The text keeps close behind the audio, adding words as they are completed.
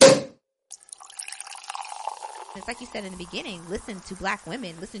It's like you said in the beginning, listen to black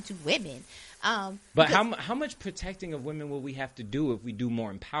women, listen to women. But how much protecting of women will we have to do if we do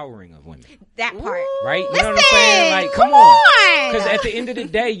more empowering of women? That part. Right? You know what I'm saying? Like, come on. Because at the end of the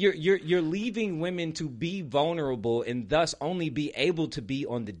day, you're leaving women to be vulnerable and thus only be able to be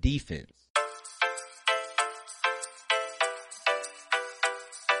on the defense.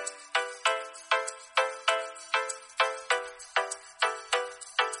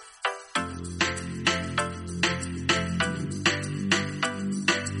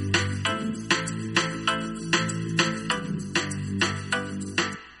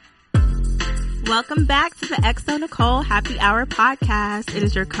 Welcome back to the XO Nicole Happy Hour podcast. It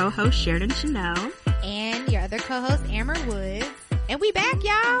is your co-host Sheridan Chanel and your other co-host Amber Woods, and we back,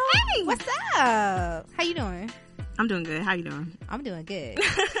 y'all. Hey, what's up? How you doing? I'm doing good. How you doing? I'm doing good.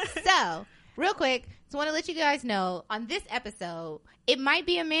 So, real quick, just want to let you guys know on this episode, it might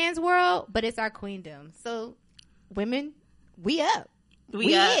be a man's world, but it's our queendom. So, women, we up.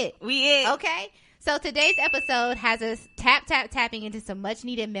 We it. Okay. So today's episode has us tapping into some much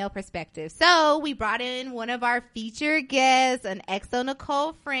needed male perspective. So we brought in one of our featured guests, an XO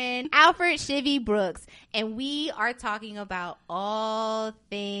Nicole friend, Alfred Shivy Brooks, and we are talking about all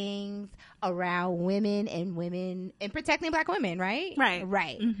things around women and protecting black women, right?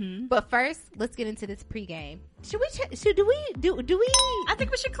 Right. Mm-hmm. But first, let's get into this pregame. Do we? I think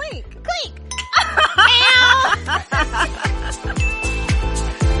we should clink.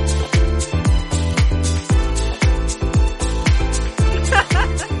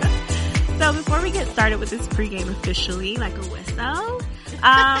 So before we get started with this pregame officially, like a whistle,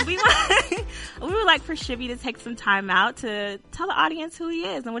 we would like for Shivy to take some time out to tell the audience who he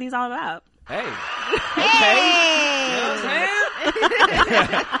is and what he's all about. Hey. Okay. You know what I'm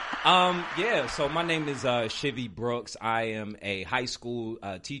saying? Yeah, so my name is Shivy Brooks. I am a high school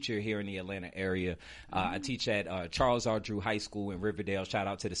teacher here in the Atlanta area. I teach at Charles R. Drew High School in Riverdale. Shout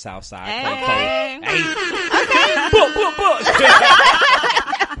out to the South Side. Hey.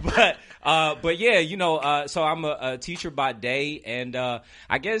 But yeah, you know, so I'm a teacher by day, and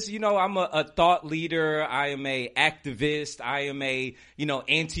I guess, you know, I'm a thought leader. I am a activist. I am a, you know,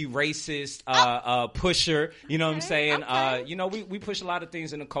 anti-racist pusher. You know what I'm saying? Okay. You know, we push a lot of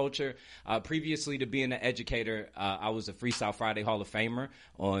things in the culture. Previously to being an educator, I was a Freestyle Friday Hall of Famer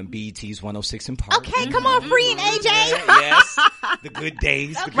on BET's 106 in Park. Okay, come on, free and AJ. Yes, the good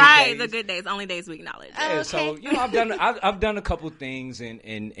days. The good days, only days we acknowledge. Yeah, okay. so, you know, I've done a couple things,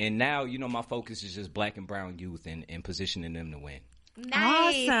 and now, you know, my focus is just black and brown youth and positioning them to win.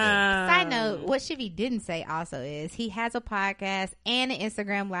 Nice. Awesome. Side note, what Shivy didn't say also is he has a podcast and an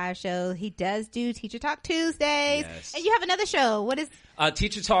Instagram live show. He does do Teacher Talk Tuesdays. Yes. And you have another show. What is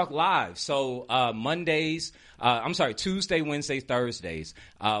Teacher Talk Live. So Tuesday, Wednesday, Thursdays,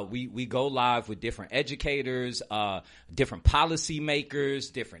 we go live with different educators, different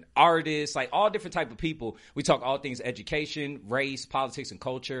policymakers, different artists, like all different type of people. We talk all things education, race, politics, and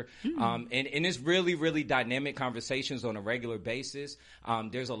culture. And it's really, really dynamic conversations on a regular basis.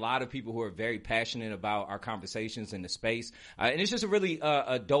 There's a lot of people who are very passionate about our conversations in the space. And it's just a really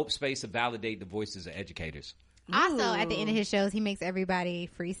a dope space to validate the voices of educators. also at the end of his shows, he makes everybody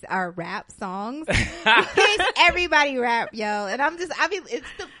rap songs. He makes everybody rap, yo. And I mean, it's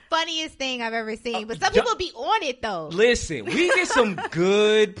the funniest thing I've ever seen. But some people be on it though. Listen, we get some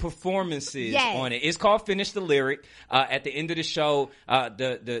good performances Yes. on it. It's called Finish the Lyric. At the end of the show,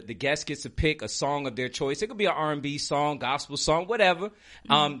 the guest gets to pick a song of their choice. It could be an R&B song, gospel song, whatever.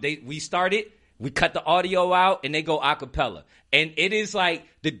 We start it. We cut the audio out and they go a cappella. And it is like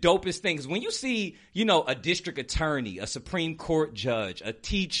the dopest thing. 'Cause when you see, you know, a district attorney, a Supreme Court judge, a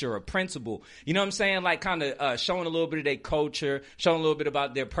teacher, a principal, you know what I'm saying? Like kind of showing a little bit of their culture, showing a little bit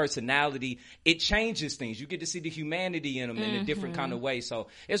about their personality. It changes things. You get to see the humanity in them in a different kind of way. So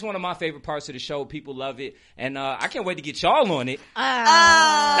it's one of my favorite parts of the show. People love it. And I can't wait to get y'all on it. We'll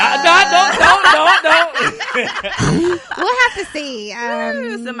have to see.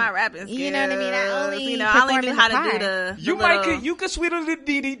 So my rapping skills. You know what I mean? I only knew how to do the You can sweetle the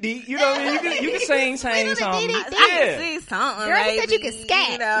dee. You know what I mean? You can sing something. I can sing something. Girl, you said you can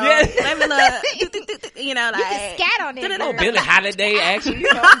scat. You know, Yeah. let me look. You know, like You can scat on it. Oh, girl. Billie Holiday action.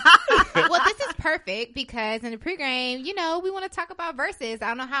 You know? Well, this is perfect because in the pregame, you know, we want to talk about verses. I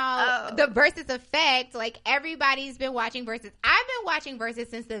don't know how the verses affect. Like everybody's been watching verses. I've been watching verses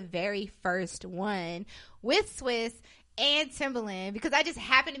since the very first one with Swiss and Timbaland because I just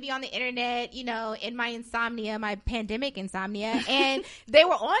happened to be on the internet, you know, in my insomnia, my pandemic insomnia, and they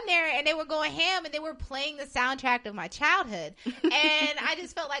were on there and they were going ham and they were playing the soundtrack of my childhood. And I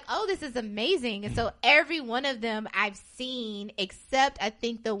just felt like, oh, this is amazing. And so every one of them I've seen except I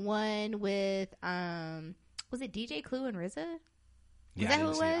think the one with was it DJ Clue and RZA?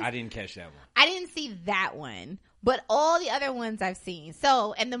 Yeah, I didn't catch that one. I didn't see that one, but all the other ones I've seen.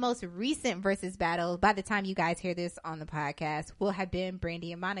 So, and the most recent versus battle, by the time you guys hear this on the podcast, will have been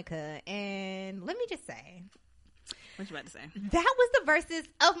Brandy and Monica. And let me just say, what you about to say? That was the versus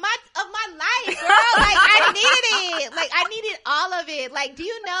of my life, girl. Like, I needed it. Like, I needed all of it. Like, do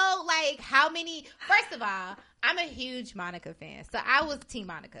you know, like, how many? First of all, I'm a huge Monica fan, so I was Team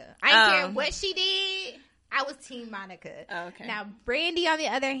Monica. I didn't care what she did. I was Team Monica. Oh, okay. Now, Brandy, on the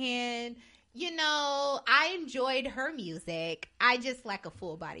other hand, you know, I enjoyed her music. I just lack a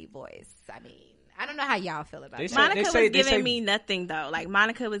full body voice. I mean, I don't know how y'all feel about it. Monica was giving me nothing, though. Like,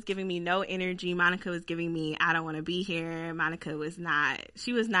 Monica was giving me no energy. Monica was giving me, I don't want to be here. Monica was not.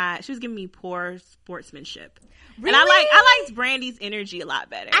 She was giving me poor sportsmanship. Really? And I liked Brandy's energy a lot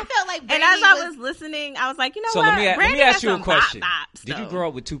better. I felt like Brandy and as I was listening, I was like, you know what? Let me ask you a question. Did you grow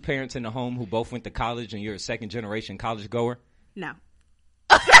up with two parents in the home who both went to college and you're a second generation college goer? No.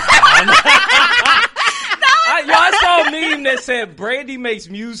 I saw a meme that said Brandy makes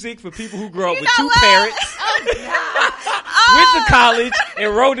music for people who grew up with two parents, went to college,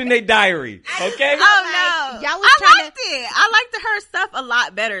 and wrote in their diary. Okay? Oh, no. I liked it. I liked her stuff a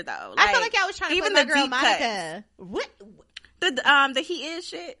lot better, though. Like, I feel like y'all was trying to even play my girl Monica. What? The He Is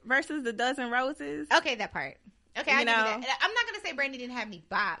shit versus the Dozen Roses. Okay, that part. Okay, I give you that. I'm not going to say Brandy didn't have any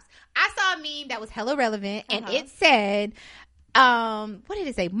bops. I saw a meme that was hella relevant, and it said... what did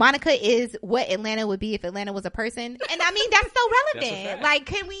it say? Monica is what Atlanta would be if Atlanta was a person. And I mean, that's so relevant. Like,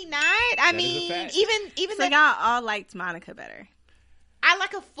 can we not? I mean, even so y'all all liked Monica better. I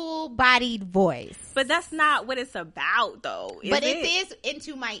like a full-bodied voice. But that's not what it's about, though. But it is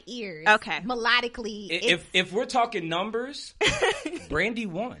into my ears. Okay. Melodically. If we're talking numbers, Brandy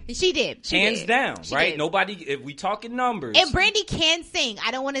won. She did. Hands down, right? Did. Nobody, if we talking numbers. And Brandy can sing. I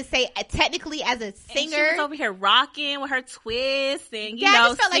don't want to say technically as a singer. And she was over here rocking with her twist and, you I know,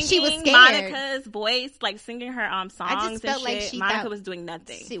 just felt like she was scared. Monica's voice, like singing her songs I just felt and like shit. she Monica was doing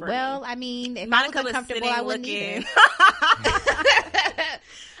nothing. I mean, if Monica I was was uncomfortable, sitting I wouldn't looking.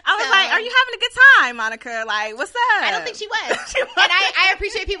 I was like, are you having a good time, Monica? Like, what's up? I don't think she was. And I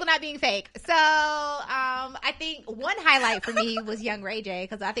appreciate people not being fake. So, I think one highlight for me was young Ray J,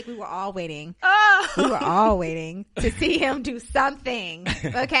 because I think we were all waiting. We were all waiting to see him do something.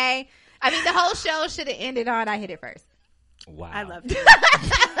 Okay? I mean, the whole show should have ended on I Hit It First. Wow. I love him.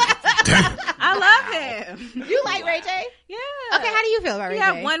 I love him. You like Ray J? Yeah. Okay, how do you feel about Ray J?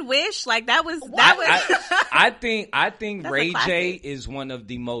 You have one wish. Like, that was. I think Ray J is one of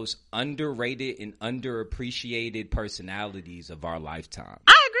the most underrated and underappreciated personalities of our lifetime.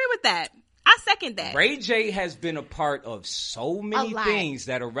 I agree with that. I second that. Ray J has been a part of so many things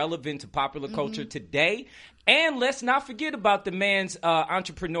that are relevant to popular culture today. And let's not forget about the man's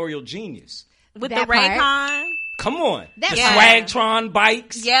entrepreneurial genius. With the Raycon. Come on. The Swagtron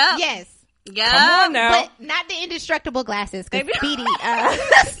bikes. Yeah. Yes. Yeah. Come on now. But not the indestructible glasses. Because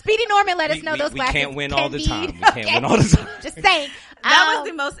Speedy Norman let us know those glasses. We can't win all the time. We can't win all the time. Just saying. That was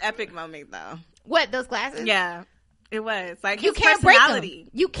the most epic moment, though. What, those glasses? Yeah. It was. Like, you can't break them.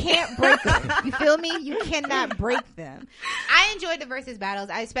 You can't break them. You feel me? You cannot break them. I enjoyed the versus battles.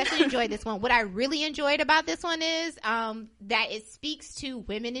 I especially enjoyed this one. What I really enjoyed about this one is that it speaks to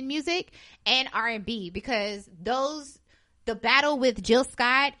women in music and R&B, because the battle with Jill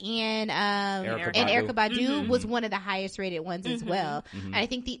Scott and Erykah Badu was one of the highest rated ones as well. And I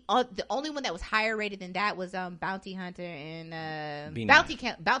think the only one that was higher rated than that was Bounty Hunter and Bounty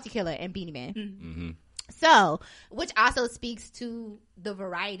Killer and Beanie Man. So, which also speaks to the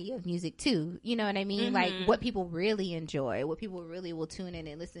variety of music too. You know what I mean? Like, what people really enjoy, what people really will tune in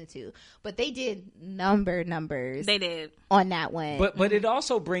and listen to. But they did numbers. They did on that one. But it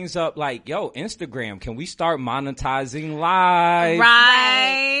also brings up, like, Instagram, can we start monetizing live?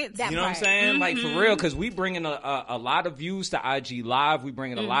 Right. You know what I'm saying? Like, for real, because we bringing a lot of views to IG Live. We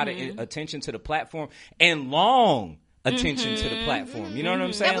bringing a lot of attention to the platform and long attention to the platform. You know what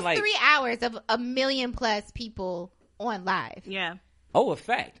I'm saying? That was 3 hours of 1 million plus people on live. Yeah. Oh, a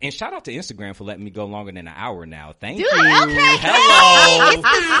fact. And shout out to Instagram for letting me go longer than an hour now. Thank you. Okay. Hello. It's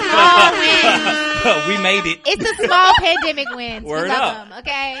the small win. We made it. It's a small pandemic win. Word we love up. them,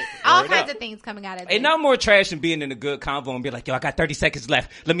 okay? All Word kinds up. of things coming out of this. Ain't no more trash than being in a good convo and be like, I got 30 seconds left.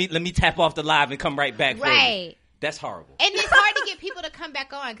 Let me tap off the live and come right back for you. Right. That's horrible. And it's hard to get people to come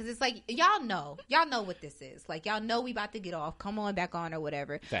back on because it's like, y'all know what this is. Like, y'all know we about to get off. Come on back on or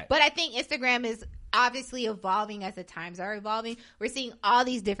whatever. Fact. But I think Instagram is obviously evolving as the times are evolving. We're seeing all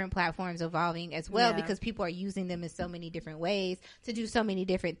these different platforms evolving as well because people are using them in so many different ways to do so many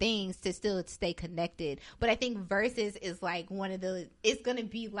different things to still stay connected. But I think Versus is like it's going to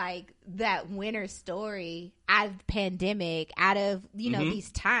be like that winner story out of the pandemic, out of,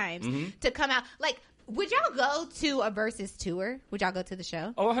 these times to come out. Like, would y'all go to a Versus tour? Would y'all go to the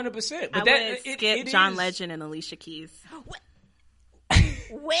show? Oh, 100%. But I would skip John Legend and Alicia Keys.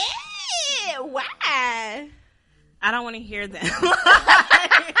 Wait, why? I don't want to hear them.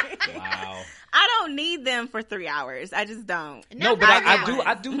 Wow. I don't need them for 3 hours. I just don't. No, but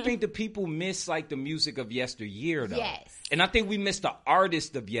I do think that people miss like the music of yesteryear, though. Yes. And I think we miss the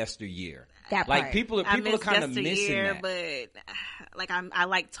artist of yesteryear. That like part. people are kind of missing that. But like I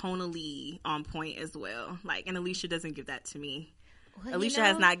like tonally on point as well. Like, and Alicia doesn't give that to me. Well, Alicia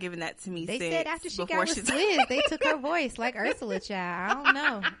has not given that to me. They since said after she got with Swizz, they took her voice like Ursula, child.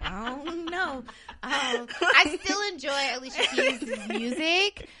 I don't know. I still enjoy Alicia Keys'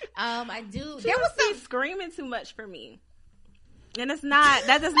 music. I do. There was some screaming too much for me, and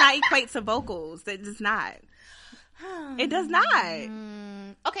that does not equate to vocals. It does not. It does not.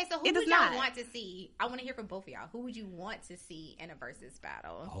 Okay, so who would y'all want to see? I want to hear from both of y'all. Who would you want to see in a Versus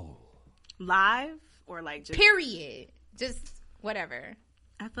battle? Oh. Live or like just period? Just whatever.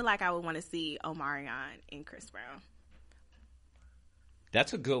 I feel like I would want to see Omarion and Chris Brown.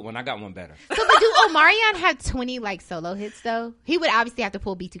 That's a good one. I got one better. So, but do Omarion have 20 like solo hits though? He would obviously have to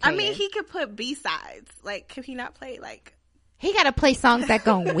pull B2K. I mean, he could put B-sides. Like, could he not play like? He got to play songs that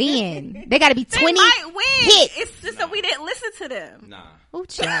gonna win. They got to be 20 they might win. hits. It's just that we didn't listen to them. Nah. Oh,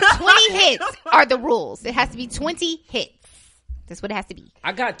 child. 20 hits are the rules. It has to be 20 hits. That's what it has to be.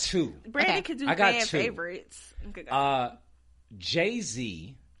 I got two. Brandon could do fan favorites.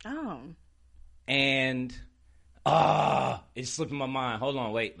 Jay-Z. Oh. And it's slipping my mind. Hold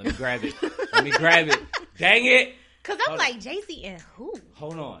on, wait. Let me grab it. Dang it. Because I'm like, Jay-Z and who?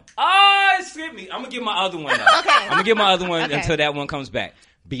 Hold on. Oh, it slipped me. I'm going to get my other one now. Okay. I'm going to get my other one until that one comes back.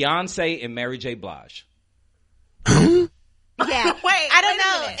 Beyonce and Mary J. Blige. Yeah. I don't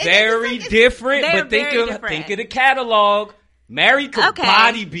know. Very different, but think of the catalog. Mary could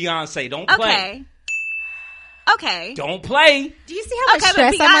body Beyonce. Don't play. Okay. Don't play. Do you see how much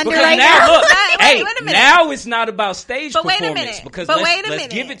stress I'm under right now? now? Look, wait a minute. Now it's not about stage performance. Wait a minute. Because let's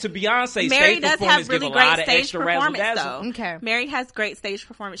give it to Beyonce. Mary stage does performance have really give a lot great of stage extra performance, razzle-dazzle. though. Okay. Mary has great stage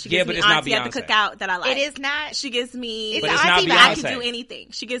performance. She Yeah, gives but me it's not Auntie at the Beyonce. cookout that I like. It is not. She gives me. It's But it's an not auntie Beyonce. I can do anything.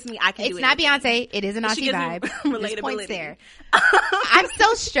 She gives me. I can do It's anything. not Beyonce. It is an auntie She gives me vibe. relatability. There's points there. I'm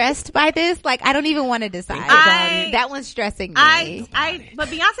so stressed by this. Like, I don't even want to decide. That one's stressing me. But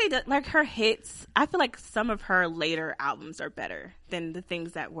Beyonce, like her hits, I feel like some of her later albums are better than the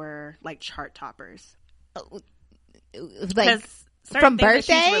things that were like chart toppers. Like from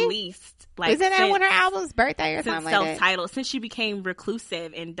Birthday, that she's released. Like, isn't that one of her albums, Birthday or something like that? Self-titled, since she became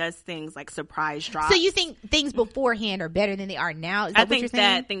reclusive and does things like surprise drops. So you think things beforehand are better than they are now? Is that what you're saying?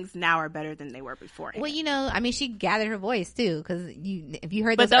 I think that things now are better than they were beforehand. Well, I mean, she gathered her voice too, because if you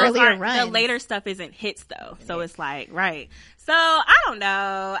heard those earlier runs, the later stuff isn't hits though. So it's like, right. So I don't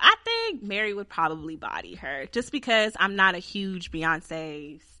know. I think Mary would probably body her just because I'm not a huge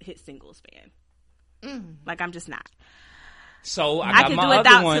Beyonce hit singles fan. Like, I'm just not. So I got can my do it other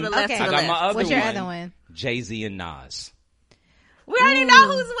out one. to the left, I to the got my left. other What's your one. other one? Jay-Z and Nas. We already know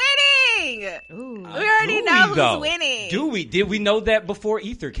who's winning. Ooh. We already know who's winning. Do we? Did we know that before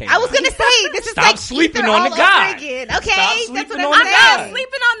Ether came I was out? gonna say this is Stop like sleeping Ether on the all guy. over again. Okay, Stop that's sleeping what on I'm the saying. guy. I'm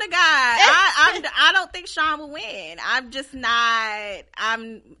sleeping on the guy. I don't think Sean will win. I'm just not.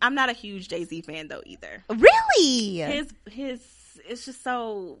 I'm not a huge Jay-Z fan though either. Really? His it's just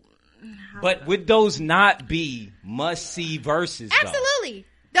so. But would those not be must-see verses, though? Absolutely.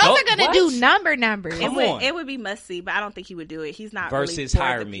 Those are going to do numbers. Come on. It would be must-see, but I don't think he would do it. He's not Versus really for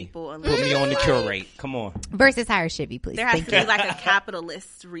hire the me. people. Put me on the curate. Come on. Versus hire Shivy, please. There has Thank to you. be like a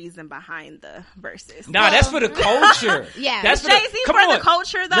capitalist reason behind the verses. Nah, that's for the culture. Yeah. That's Jay-Z come for on. the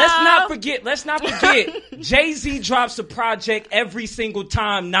culture, though. Let's not forget. Jay-Z drops a project every single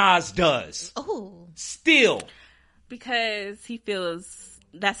time Nas does. Oh. Still. Because he feels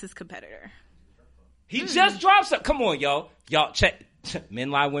that's his competitor. He just drops it. Come on, y'all. Y'all check. Men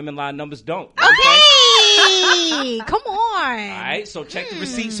lie, women lie, numbers don't. Okay. Come on. All right, so check the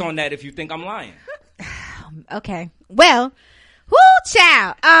receipts on that if you think I'm lying. Okay. Well, Woo,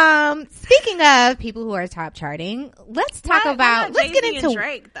 child. Speaking of people who are top charting, let's talk about. Let's get into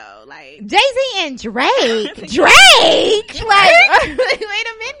Drake though. Like Jay-Z and Drake. Drake. Like, wait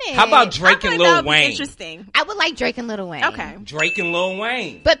a minute. How about Drake and Lil Wayne? Interesting. I would like Drake and Lil Wayne. Okay. Drake and Lil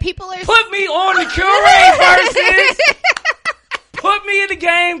Wayne. But people are put me on the Curate versus. Put me in the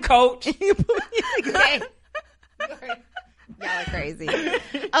game, coach. Put me in the game. Y'all are crazy.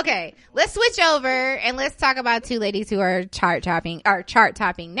 Okay, let's switch over and let's talk about two ladies who are chart topping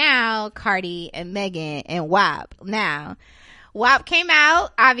now, Cardi and Megan and WAP. Now, WAP came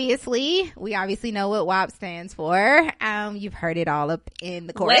out, obviously. We obviously know what WAP stands for. You've heard it all up in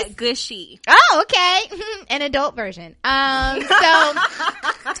the chorus. Wet Gushy. Oh, okay. An adult version. So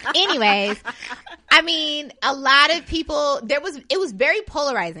anyways, I mean, a lot of people, it was very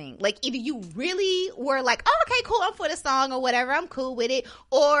polarizing. Like, either you really were like, oh, okay, cool, I'm for the song or whatever, I'm cool with it.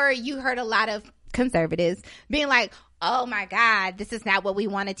 Or you heard a lot of conservatives being like, oh my God, this is not what we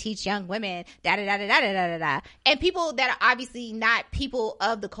want to teach young women, da da da da da da da da. And people that are obviously not people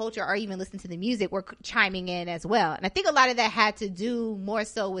of the culture or even listen to the music were chiming in as well. And I think a lot of that had to do more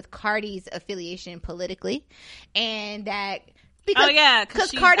so with Cardi's affiliation politically, and that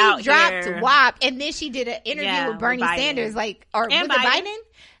because Cardi dropped WAP and then she did an interview with Bernie Sanders, like, or was it Biden?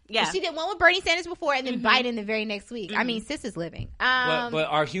 Yeah, she did one with Bernie Sanders before, and then Biden the very next week. I mean, sis is living. But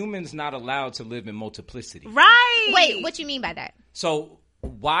are humans not allowed to live in multiplicity? Right. Wait, what you mean by that? So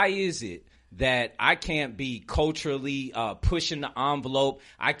why is it that I can't be culturally pushing the envelope?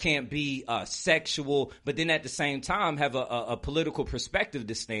 I can't be sexual, but then at the same time have a political perspective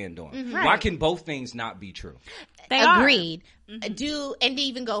to stand on. Right. Why can both things not be true? Agreed. And to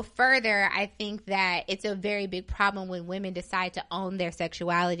even go further, I think that it's a very big problem when women decide to own their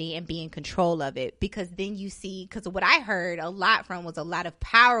sexuality and be in control of it, because then you see, because what I heard a lot from was a lot of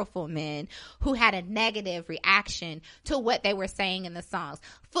powerful men who had a negative reaction to what they were saying in the songs.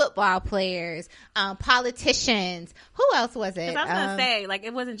 Football players, politicians. Who else was it? I was going to say, like,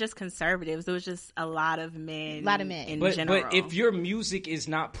 it wasn't just conservatives. It was just a lot of men. In general. But if your music is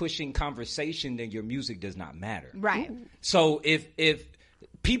not pushing conversation, then your music does not matter. Right. Ooh. So if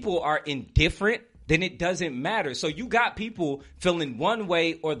people are indifferent, then it doesn't matter. So you got people feeling one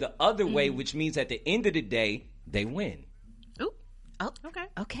way or the other way, which means at the end of the day, they win. Ooh. Oh,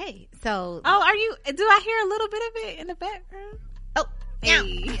 okay. So, do I hear a little bit of it in the background? Oh,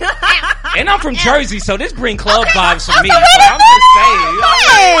 hey. And I'm from Jersey, so this bring club vibes for me. So I'm just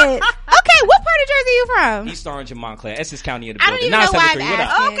saying. Okay, what part of Jersey are you from? East Orange and Montclair, Essex County in the building. I don't even know why I'm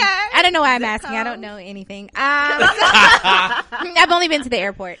asking. Okay. I don't know why I'm asking. I don't know anything. I've only been to the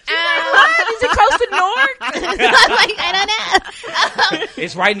airport. Is it close to Newark? I don't know.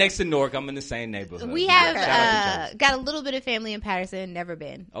 It's right next to Newark. I'm in the same neighborhood. We have got a little bit of family in Patterson. Never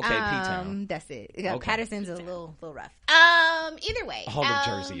been. Okay, P-Town. That's it. Okay. Patterson's a little rough. Either way, all of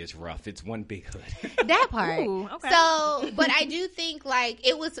Jersey is rough. It's one big hood. That part. Ooh, okay. So, but I do think like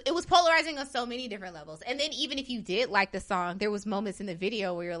it was polarizing on so many different levels. And then even if you did like the song, there was moments in the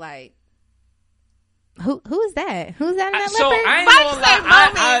video where you're like, who is that? Who's that in that so leopard? I ain't gonna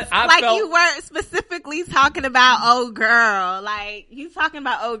lie. I felt, you weren't specifically talking about old girl. Like, you talking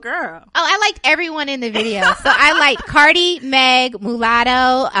about old girl. Oh, I liked everyone in the video. So I liked Cardi, Meg,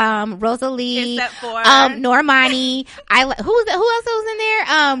 Mulatto, Rosalie, except for Normani. Who else was in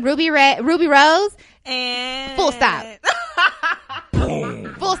there? Ruby Rose, and full stop.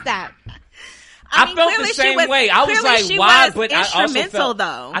 boom. Full stop. I felt the same way. I was like, why? But I also felt,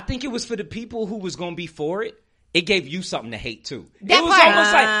 though. I think it was for the people who was going to be for it. It gave you something to hate too. That it was part.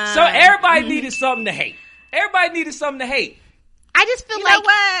 almost like, so everybody needed something to hate. Everybody needed something to hate. I just feel you like know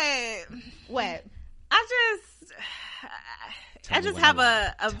what? I just have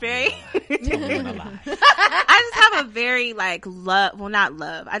a very I just have a very like love, well not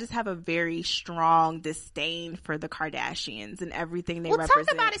love, I just have a very strong disdain for the Kardashians and everything they represent.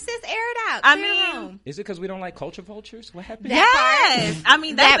 Talk about it, sis. Air it out. I mean, is it because we don't like culture vultures? What happened? Yes. I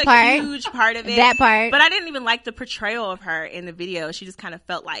mean, that's a huge part of it. That part. But I didn't even like the portrayal of her in the video. She just kind of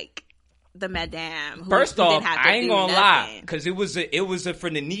felt like the madame. First off, I ain't gonna lie, because it was a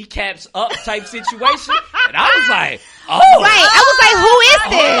from the kneecaps up type situation, and I was like, right. I was like, who is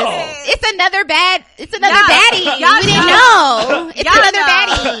this? It's another baddie. We didn't know. It's another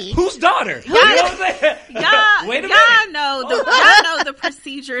baddie. Whose daughter? You know what I'm saying? Wait a minute. Y'all know the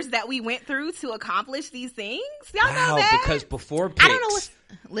procedures that we went through to accomplish these things. Y'all know that? Because before pics. I don't know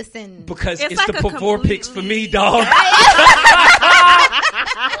listen. Because it's like the before pics for me, dog.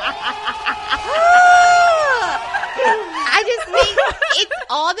 I just think it's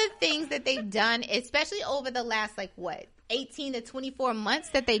all the things that they've done, especially over the last, 8 18 to 24 months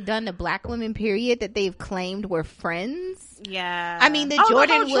that they've done the black women period that they've claimed were friends. Yeah. I mean, the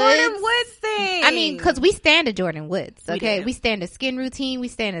Jordan Woods thing. I mean, because we stand a Jordan Woods, okay? We stand a skin routine. We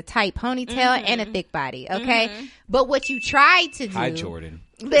stand a tight ponytail and a thick body, okay? But what you tried to do... Hi, Jordan.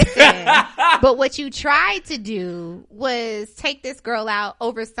 Listen, but what you tried to do was take this girl out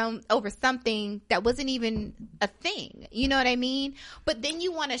over something that wasn't even a thing. You know what I mean? But then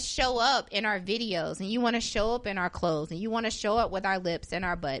you want to show up in our videos, and you want to show up in our clothes, and you want to show up with our lips and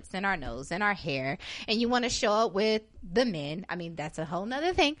our butts and our nose and our hair, and you want to show up with the men. I mean, that's a whole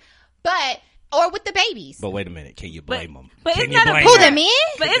nother thing. Or with the babies. But wait a minute. Can you blame them? But Can isn't you that blame who them? the men?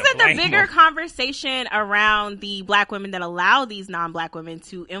 But isn't the bigger conversation around the black women that allow these non-black women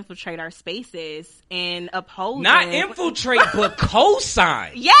to infiltrate our spaces and oppose Not them? infiltrate, but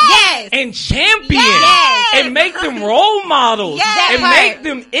co-sign. Yes. And champion. Yes. And make them role models. Yes. And make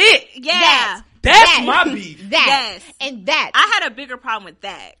them it. Yeah. That's my beef. Yes. And that. I had a bigger problem with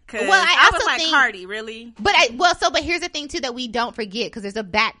that. Cause Well, I was also like, think- Cardi, really? But here's the thing too that we don't forget, because there's a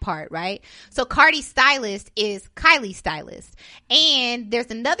back part, right? So Cardi's stylist is Kylie's stylist, and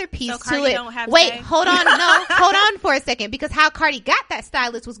there's another piece to Cardi it. don't have Wait, say? hold on for a second, because how Cardi got that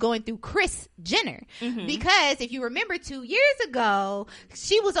stylist was going through Kris Jenner, because if you remember 2 years ago,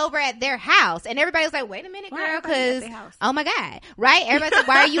 she was over at their house, and everybody was like, "Wait a minute, Why girl, everybody at because their house? oh my god, right?" Everybody's like,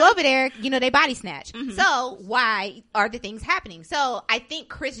 "Why are you over there?" You know, they body snatch. So why are the things happening? So I think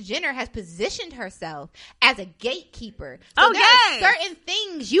Kris Jenner has positioned herself as a gatekeeper. So there are certain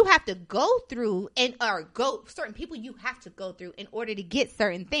things you have to go through certain people you have to go through in order to get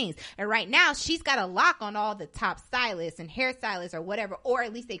certain things. And right now she's got a lock on all the top stylists and hairstylists or whatever, or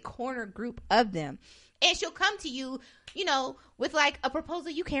at least a corner group of them. And she'll come to you, you know, with like a proposal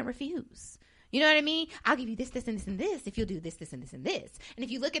you can't refuse. You know what I mean? I'll give you this, this, and this, and this if you'll do this, this, and this, and this. And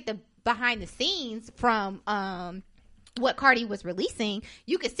if you look at the behind the scenes from what Cardi was releasing,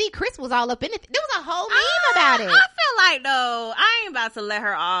 you could see Kris was all up in it. There was a whole meme about it. I feel like, though, I ain't about to let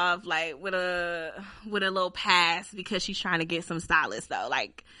her off like with a little pass because she's trying to get some stylists, though.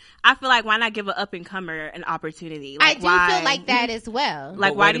 Like, I feel like, why not give an up and comer an opportunity? Like, I do feel like that as well.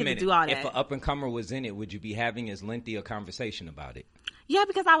 Like, But why wait do a you have to minute. do all that? If an up and comer was in it, would you be having as lengthy a conversation about it? Yeah,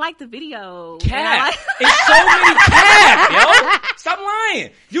 because I like the video. Cap. It's so many cap, yo. Stop lying.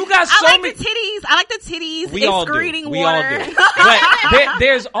 You got so I like many. the titties. I like the titties. We all do. Excreting We water. all do. But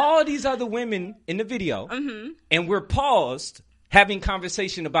there's all these other women in the video, and we're paused having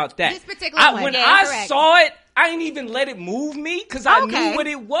conversation about that. This particular one. When Yeah, I correct. saw it, I didn't even let it move me because I knew what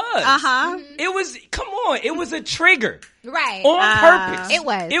it was. It was, come on, it was a trigger. Right. On purpose.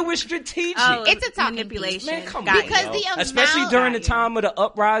 It was strategic. Oh, it's a talking manipulation. Man, come Got on, you. Because yo. the amount- especially during the time of the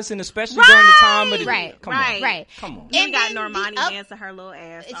uprising, especially Right. during the time of the Right. Come Right. on, Right. come on. You And got then Normani the up- dancing her little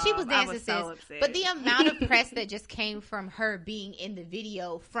ass She off. was I dancing, was so sis. upset. But the amount of press that just came from her being in the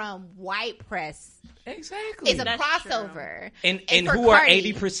video from white press Exactly. is a That's crossover. And for who are Cardi,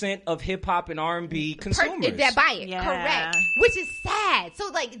 80% of hip hop and R&B consumers? that buy it, Yeah. correct? Which is sad. So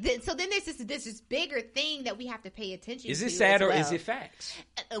like, so then there's this bigger thing that we have to pay attention to. Is it sad as or well. is it facts?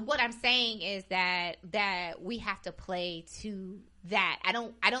 What I'm saying is that we have to play to that. I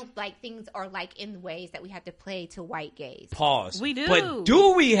don't like things are like in ways that we have to play to white gays. Pause. We do. But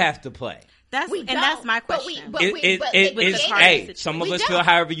do we have to play? That's We and don't, that's my but question. but with It's, the Cardi hey, situation. some of We us feel don't.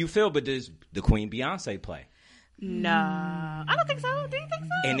 however you feel, but does the Queen Beyonce play? No, I don't think so. Do you think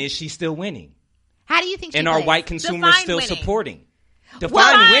so? And is she still winning? How do you think she And are plays? white consumers Define still winning. supporting? Define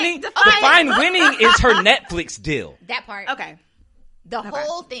Well, winning? define- Define winning is her Netflix deal. that part? Okay. The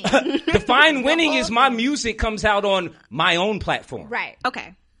whole thing. Define winning whole is my thing. music comes out on my own platform. Right.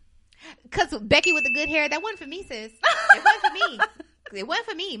 Okay. Because Becky with the good hair, that wasn't for me, sis. It wasn't for me. It wasn't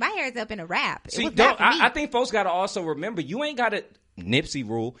for me. My hair is up in a wrap. It See, was not for me. I think folks got to also remember, you ain't got to, Nipsey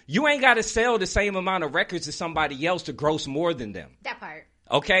rule, you ain't got to sell the same amount of records as somebody else to gross more than them. that part.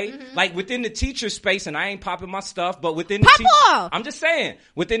 Okay? Mm-hmm. Like within the teacher space, and I ain't popping my stuff, but within the Pop teacher, off! I'm just saying,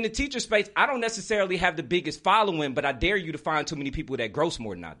 within the teacher space, I don't necessarily have the biggest following, but I dare you to find too many people that gross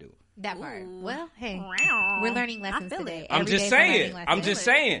more than I do. That part. Well, hey, Wow. we're learning lessons I feel today. it. I'm Every just day's a learning saying. lesson. I'm just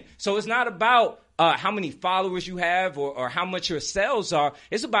saying. So it's not about how many followers you have or how much your sales are.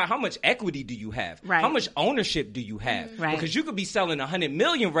 It's about how much equity do you have? Right. How much ownership do you have? Right. Because you could be selling 100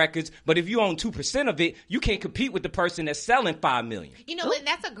 million records, but if you own 2% of it, you can't compete with the person that's selling 5 million. You know what?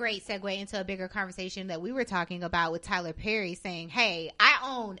 That's a great segue into a bigger conversation that we were talking about with Tyler Perry saying, hey, I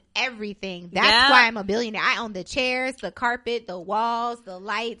own everything. That's Yeah. why I'm a billionaire. I own the chairs, the carpet, the walls, the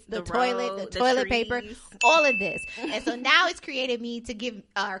lights, the toilet, road, the the toilet trees. paper, all of this. And so now it's created me to give,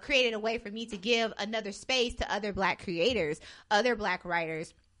 created a way for me to give another space to other black creators, other black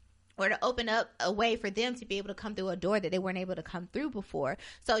writers, or to open up a way for them to be able to come through a door that they weren't able to come through before.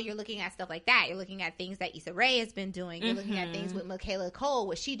 So you're looking at stuff like that. You're looking at things that Issa Rae has been doing. You're looking at things with Michaela Cole,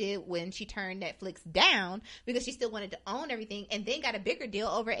 what she did when she turned Netflix down because she still wanted to own everything, and then got a bigger deal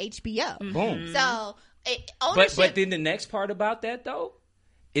over HBO. Boom. So ownership. But then the next part about that, though,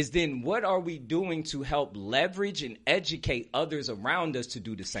 is then what are we doing to help leverage and educate others around us to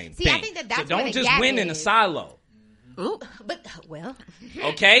do the same thing? I think that's so don't where the just gap win in a is. silo. Ooh, but well,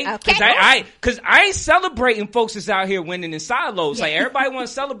 okay, because I ain't celebrating folks that's out here winning in silos. Like everybody want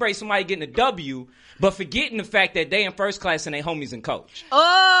to celebrate somebody getting a W, but forgetting the fact that they in first class and they homies and coach.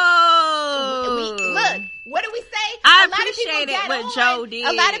 Oh, look, what do we say? I appreciate what Joe did.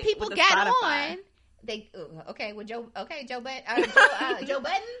 A lot of people got Spotify. on. They with Joe. Okay, Joe Budden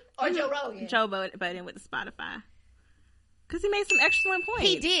or Joe Rogan. Joe Budden with the Spotify. Because he made some excellent points.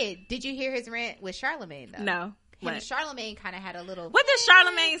 He did. Did you hear his rant with Charlamagne though? No. Him and Charlamagne kind of had a little. What did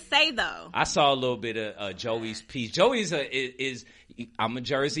Charlamagne say though? I saw a little bit of Joey's piece. Joey's I'm a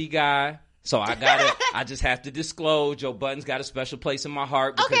Jersey guy, so I just have to disclose. Joe Budden's got a special place in my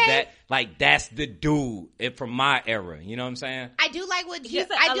heart because that's the dude from my era. You know what I'm saying? I do like what he's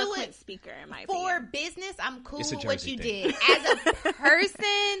an eloquent speaker in my opinion. For business, I'm cool with what you thing. did. As a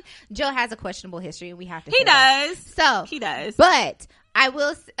person, Joe has a questionable history, and we have to. He does. So he does, but. I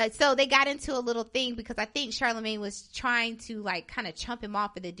will. So they got into a little thing because I think Charlamagne was trying to like kind of chump him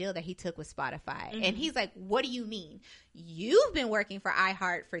off for the deal that he took with Spotify. And he's like, what do you mean? You've been working for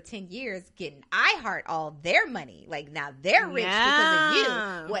iHeart for 10 years, getting iHeart all their money. Like now they're rich because of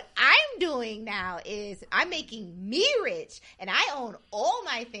you. What I'm doing now is I'm making me rich and I own all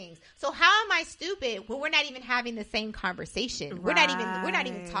my things. So how am I stupid when we're not even having the same conversation? We're not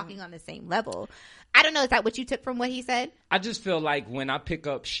even talking on the same level. I don't know. Is that what you took from what he said? I just feel like when I pick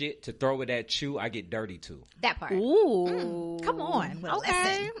up shit to throw it at you, I get dirty too. That part. Ooh. Come on. Well,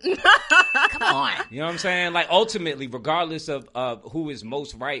 okay. Come on. You know what I'm saying? Like ultimately, regardless of who is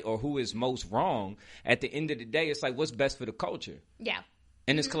most right or who is most wrong, at the end of the day, it's like what's best for the culture. Yeah.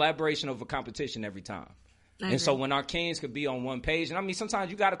 And it's collaboration over competition every time. And so when our kings could be on one page, and I mean, sometimes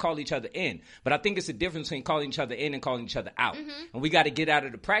you got to call each other in, but I think it's a difference between calling each other in and calling each other out. And we got to get out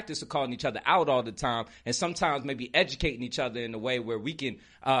of the practice of calling each other out all the time, and sometimes maybe educating each other in a way where we can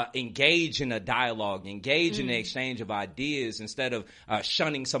engage in a dialogue, engage in the exchange of ideas instead of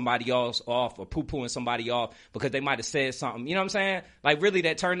shunning somebody else off or poo-pooing somebody off because they might have said something. You know what I'm saying? Like really,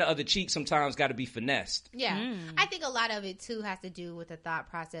 that turn the other cheek sometimes got to be finessed. Yeah. I think a lot of it too has to do with the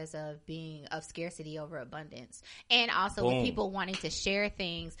thought process of scarcity over abundance. And also with people wanting to share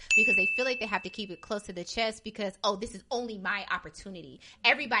things because they feel like they have to keep it close to the chest because, this is only my opportunity.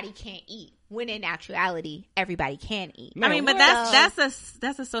 Everybody can't eat. When in actuality, everybody can eat. I mean, but that's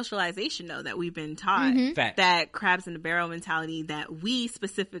a socialization though that we've been taught. Fact. That crabs in the barrel mentality that we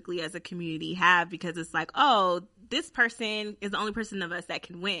specifically as a community have because it's like, this person is the only person of us that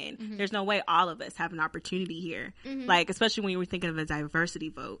can win. There's no way all of us have an opportunity here. Like, especially when we're thinking of a diversity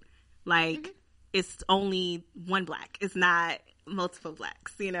vote. Like, it's only one black. It's not multiple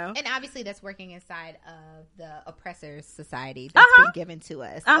blacks, you know? And obviously that's working inside of the oppressor's society that's been given to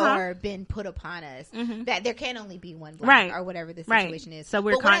us or been put upon us. That there can only be one black or whatever the situation is. So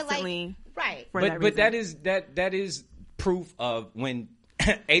we're constantly... But that is proof of when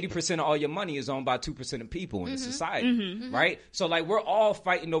 80% of all your money is owned by 2% of people in the society, right? So like we're all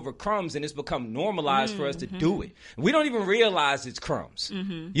fighting over crumbs and it's become normalized for us to do it. We don't even realize it's crumbs.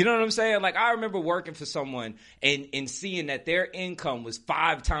 You know what I'm saying? Like I remember working for someone and seeing that their income was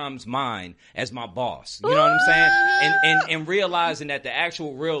 5 times mine as my boss. You know what I'm saying? And realizing that the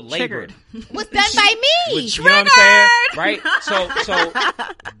actual real labor was done by me. You know what I'm saying? Right? So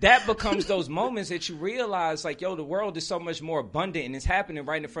that becomes those moments that you realize like, yo, the world is so much more abundant and it's happening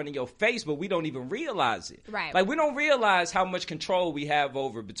right in front of your face, but we don't even realize it. Right. Like we don't realize how much control we have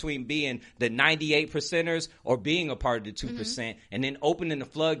over between being the 98%ers or being a part of the 2% and then opening the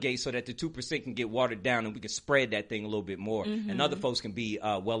floodgates so that the 2% can get watered down and we can spread that thing a little bit more and other folks can be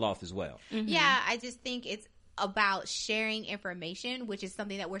well off as well. Yeah, I just think it's about sharing information, which is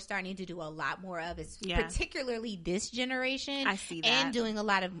something that we're starting to do a lot more of, is particularly this generation. I see that. And doing a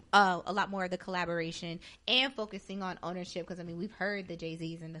lot more of the collaboration and focusing on ownership, because I mean we've heard the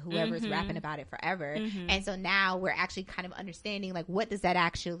Jay-Z's and the whoever's rapping about it forever, and so now we're actually kind of understanding like what does that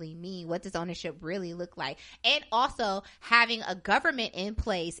actually mean, what does ownership really look like, and also having a government in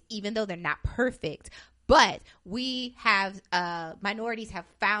place, even though they're not perfect, But we have minorities have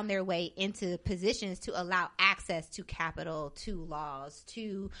found their way into positions to allow access to capital, to laws,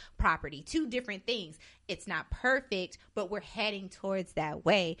 to property, to different things. It's not perfect, but we're heading towards that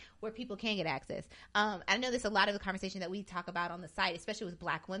way where people can get access. I know there's a lot of the conversation that we talk about on the site, especially with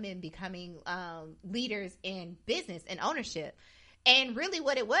Black women becoming leaders in business and ownership. And really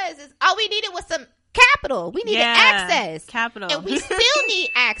what it was is all we needed was some capital. We needed access. Capital. And we still need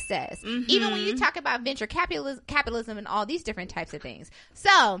access. Even when you talk about venture capitalism and all these different types of things.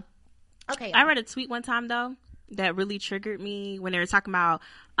 So, okay. I read a tweet one time, though, that really triggered me when they were talking about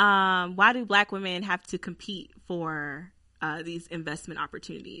why do Black women have to compete for these investment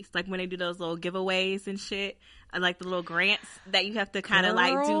opportunities? Like when they do those little giveaways and shit. Like the little grants that you have to kind of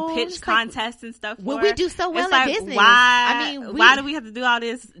like do pitch contests and stuff for. Well, we do so well it's in like, business. Why do we have to do all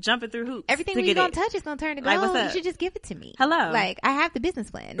this jumping through hoops? Everything we're going to touch is going to turn to gold. Like, what's up? You should just give it to me. Hello. Like, I have the business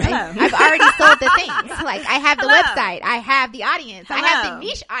plan. I've already sold the things. Like, I have the website. I have the audience. I have the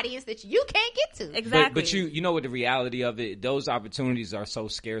niche audience that you can't get to. Exactly. But you know what the reality of it, those opportunities are so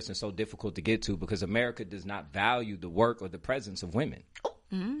scarce and so difficult to get to because America does not value the work or the presence of women. Oh.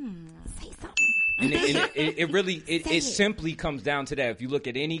 Say something. And it simply comes down to that. If you look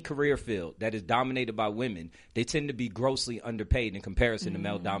at any career field that is dominated by women, they tend to be grossly underpaid in comparison to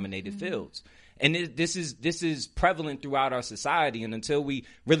male-dominated fields. And this is prevalent throughout our society. And until we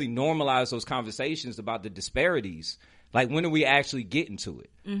really normalize those conversations about the disparities, like when are we actually getting to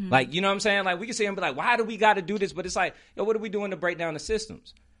it? Like, you know what I'm saying? Like we can sit and be like, why do we got to do this? But it's like, yo, what are we doing to break down the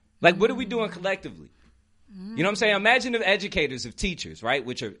systems? Like, what are we doing collectively? You know what I'm saying? Imagine if educators, if teachers, right,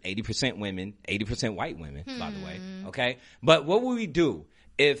 which are 80% women, 80% white women, by the way, okay? But what would we do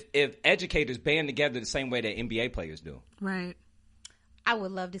if educators band together the same way that NBA players do? Right. I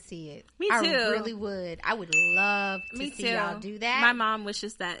would love to see it. Me too. I really would. I would love to see y'all do that. My mom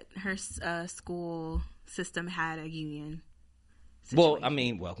wishes that her school system had a union situation. Well, I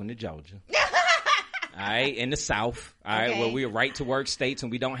mean, welcome to Georgia. All right, in the South, all right, where we're right to work states and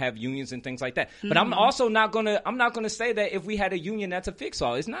we don't have unions and things like that. But I'm also not gonna say that if we had a union that's a fix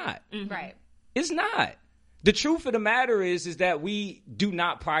all. It's not. Right. It's not. The truth of the matter is that we do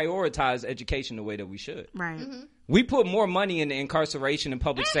not prioritize education the way that we should. Right. We put more money into incarceration and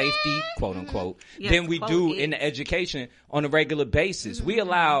public safety, quote unquote, than we do in the education on a regular basis. We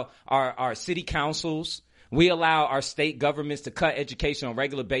allow our city councils, we allow our state governments to cut education on a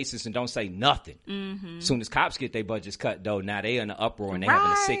regular basis and don't say nothing. As soon as cops get their budgets cut, though, now they in an uproar and they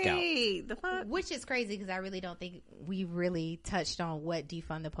having a sick out. The fuck? Which is crazy because I really don't think we really touched on what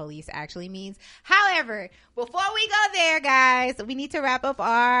defund the police actually means. However, before we go there, guys, we need to wrap up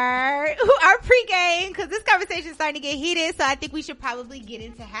our pregame because this conversation is starting to get heated. So I think we should probably get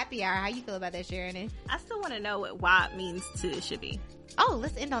into happy hour. How you feel about that, Sharon? I still want to know what WAP means to Shibby. Oh,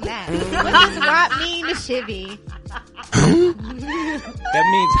 let's end on that. What does WAP mean to Shivy? That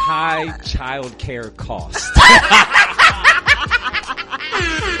means high child care cost.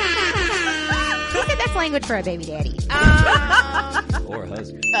 He said that's language for a baby daddy. Or a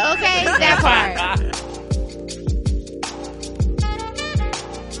husband. Okay, that part.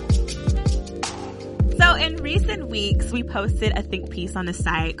 So in recent weeks, we posted a think piece on the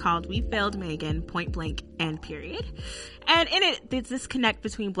site called We Failed Megan, Point Blank and Period. And in it, the disconnect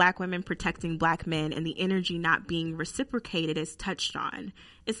between Black women protecting Black men and the energy not being reciprocated is touched on.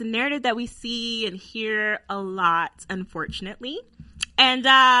 It's a narrative that we see and hear a lot, unfortunately. And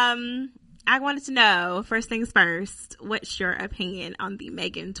I wanted to know, first things first, what's your opinion on the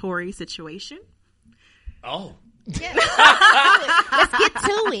Megan Tory situation? Oh. Yeah, let's get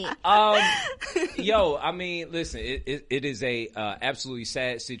to it. Yo, I mean, listen, it is a absolutely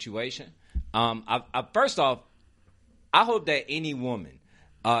sad situation. First off, I hope that any woman,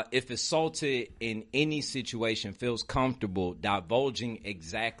 if assaulted in any situation, feels comfortable divulging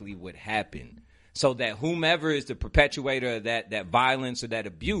exactly what happened, so that whomever is the perpetuator of that violence or that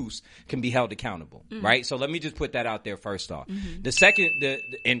abuse can be held accountable, right? So let me just put that out there first off. The second,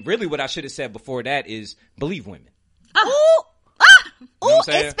 and really what I should have said before that is believe women. Ooh,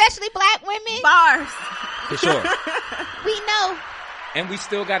 especially Black women. Bars. For sure. We know. And we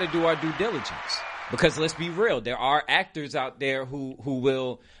still got to do our due diligence. Because let's be real, there are actors out there who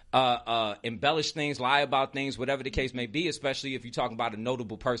will embellish things, lie about things, whatever the case may be, especially if you're talking about a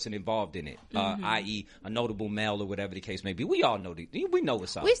notable person involved in it, i.e. a notable male or whatever the case may be. We all know we know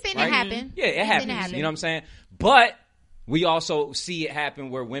what's up. We've seen it happen. Yeah, it happens. You know what I'm saying? But We also see it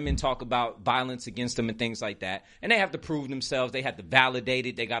happen where women talk about violence against them and things like that. And they have to prove themselves. They have to validate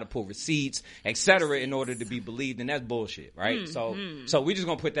it. They got to pull receipts, etc., in order to be believed. And that's bullshit, right? So we're just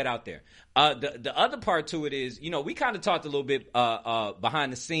going to put that out there. The other part to it is, we kind of talked a little bit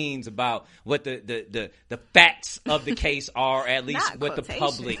behind the scenes about what the facts of the case are, at least what the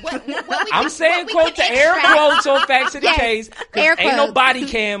public. I'm saying quote the air quotes on facts of the case. Ain't no body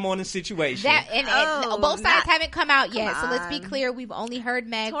cam on the situation. And both sides haven't come out yet. So let's be clear. We've only heard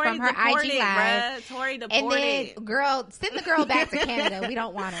Meg from her IG Live. Tori deported. And then, girl, send the girl back to Canada. We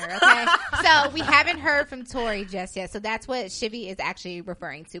don't want her, okay? So we haven't heard from Tori just yet. So that's what Shivy is actually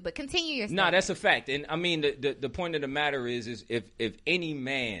referring to. But continue your statement. No, that's a fact. And I mean, the point of the matter is if any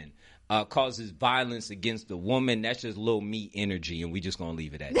man causes violence against a woman, that's just little meat energy, and we just gonna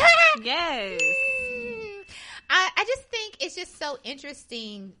leave it at that. Yes. I just think it's just so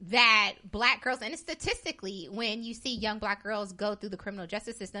interesting that black girls, and statistically, when you see young black girls go through the criminal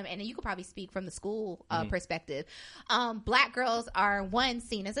justice system, and you could probably speak from the school perspective, black girls are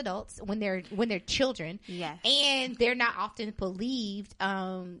seen as adults when they're children, yes, and they're not often believed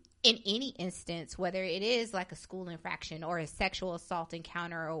in any instance, whether it is like a school infraction or a sexual assault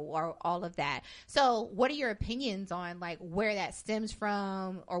encounter or all of that. So, what are your opinions on like where that stems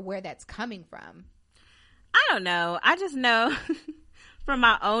from or where that's coming from? I don't know. I just know from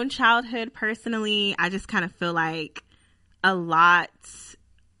my own childhood personally, I just kind of feel like a lot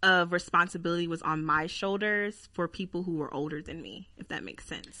of responsibility was on my shoulders for people who were older than me, if that makes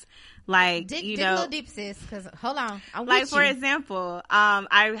sense. Like, dig a little deep, sis, because hold on. I'm like, with for you. example,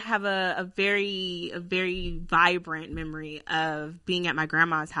 I have a very vibrant memory of being at my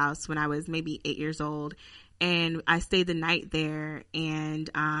grandma's house when I was maybe 8 years old. And I stayed the night there, and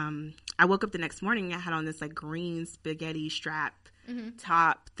I woke up the next morning. I had on this like green spaghetti strap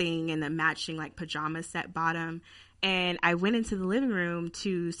top thing and a matching like pajama set bottom. And I went into the living room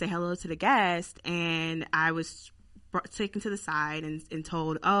to say hello to the guest, and I was taken to the side and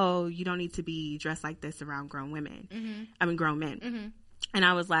told, "Oh, you don't need to be dressed like this around grown women. Grown men." And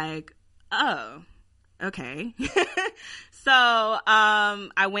I was like, "Oh, okay." So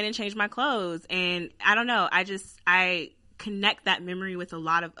I went and changed my clothes, and I don't know, I connect that memory with a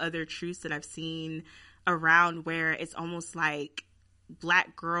lot of other truths that I've seen around, where it's almost like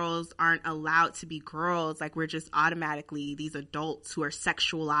black girls aren't allowed to be girls. Like, we're just automatically these adults who are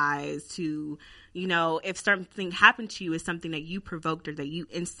sexualized, who, if something happened to you, is something that you provoked or that you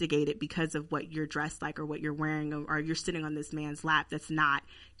instigated because of what you're dressed like or what you're wearing, or you're sitting on this man's lap that's not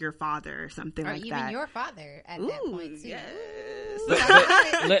your father or something or like even that. your father at that point too. Yes.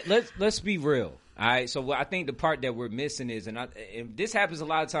 Let's be real. All right. So I think the part that we're missing is, and this happens a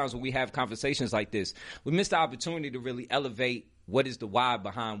lot of times when we have conversations like this, we miss the opportunity to really elevate what is the why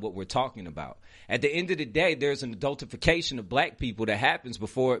behind what we're talking about. At the end of the day, there's an adultification of black people that happens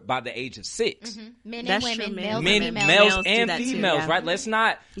by the age of 6. Men That's and women, true. males and do that females, too, right? Let's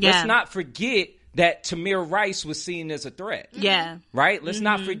not forget that Tamir Rice was seen as a threat. Yeah. Right? Let's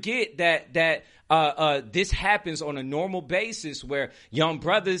not forget that this happens on a normal basis, where young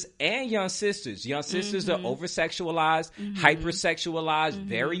brothers and young sisters are over-sexualized, hyper-sexualized,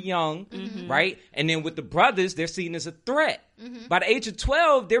 very young, right? And then with the brothers, they're seen as a threat. By the age of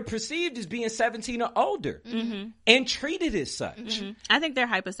 12, they're perceived as being 17 or older and treated as such. I think they're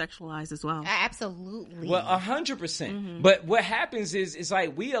hypersexualized as well. Absolutely. Well, 100%. But what happens is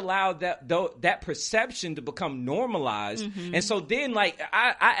like we allow that perception to become normalized. And so then, like,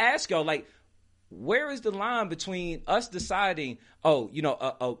 I ask y'all, like, where is the line between us deciding, a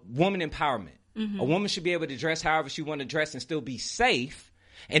woman empowerment? A woman should be able to dress however she want to dress and still be safe.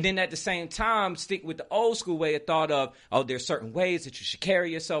 And then at the same time, stick with the old school way of thought of, there's certain ways that you should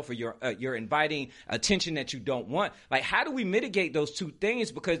carry yourself, or you're inviting attention that you don't want. Like, how do we mitigate those two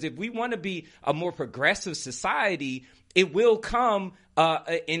things? Because if we want to be a more progressive society, it will come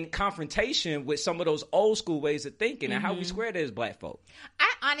in confrontation with some of those old school ways of thinking and how we square that as black folk.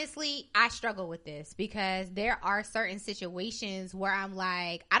 I struggle with this because there are certain situations where I'm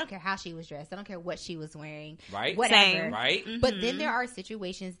like, I don't care how she was dressed. I don't care what she was wearing. Right. Whatever. Same. Right. But then there are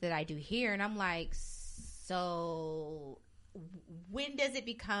situations that I do hear and I'm like, so when does it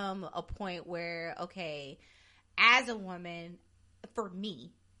become a point where, okay, as a woman, for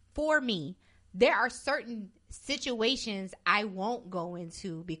me, there are certain situations I won't go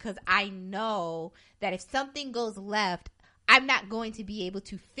into because I know that if something goes left, I'm not going to be able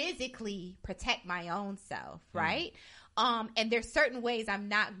to physically protect my own self, right? And there's certain ways I'm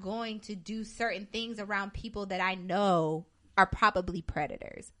not going to do certain things around people that I know are probably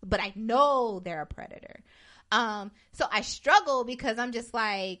predators, but I know they're a predator. So I struggle because I'm just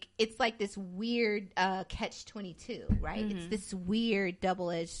like, it's like this weird catch-22, right? It's this weird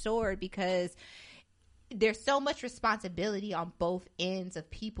double-edged sword because there's so much responsibility on both ends of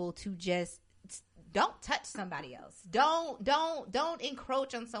people to just don't touch somebody else. Don't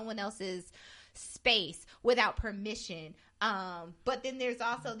encroach on someone else's space without permission. But then there's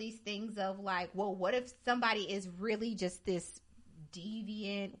also these things of like, well, what if somebody is really just this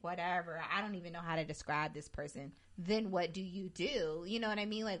deviant, whatever? I don't even know how to describe this person. Then what do? You know what I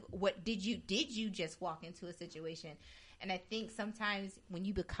mean? Like, what did you just walk into a situation? And I think sometimes when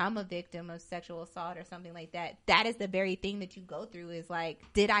you become a victim of sexual assault or something like that, that is the very thing that you go through is like,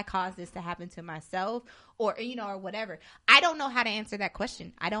 did I cause this to happen to myself or, you know, or whatever? I don't know how to answer that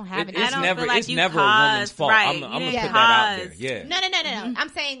question. I don't have an answer. It's never a woman's fault. Right. I'm going to put that out there. Yeah. No. I'm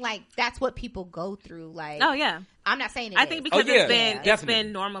saying like, that's what people go through. Like, oh yeah. I'm not saying it I think because it's definitely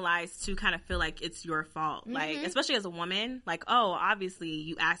been normalized to kind of feel like it's your fault. Like, especially as a woman, like, oh, obviously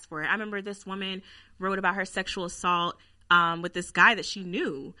you asked for it. I remember this woman wrote about her sexual assault with this guy that she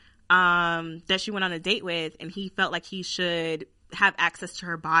knew, that she went on a date with, and he felt like he should have access to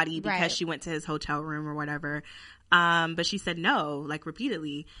her body because she went to his hotel room or whatever. But she said no, like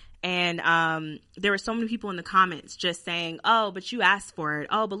repeatedly. And there were so many people in the comments just saying, oh, but you asked for it.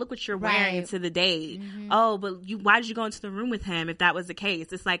 Oh, but look what you're wearing to the date. Oh, but why did you go into the room with him if that was the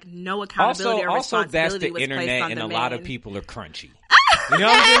case? It's like no accountability or responsibility that's the was internet, placed on and the a men. lot of people are crunchy. You know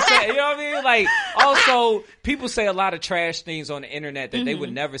what I'm saying? You know what I mean? Like, also, people say a lot of trash things on the internet that they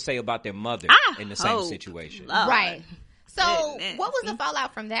would never say about their mother in the same situation. Lord. Right. So Goodness. what was the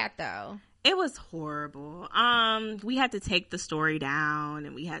fallout from that though? It was horrible. We had to take the story down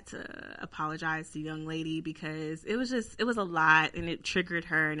and we had to apologize to the young lady because it was a lot and it triggered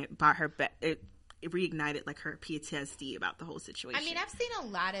her and it brought her back. It reignited like her PTSD about the whole situation. I mean, I've seen a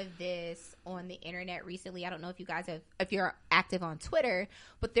lot of this on the internet recently. I don't know if you guys if you're active on Twitter,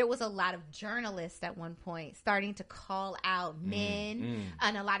 but there was a lot of journalists at one point starting to call out men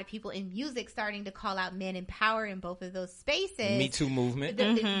and a lot of people in music starting to call out men in power in both of those spaces. Me Too movement.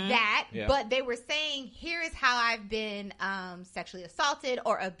 But they were saying, here is how I've been sexually assaulted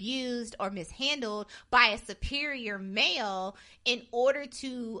or abused or mishandled by a superior male in order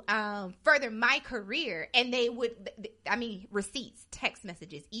to further my career. And they would, receipts, text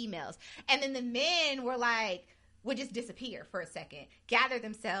messages, emails. And then the men would just disappear for a second, gather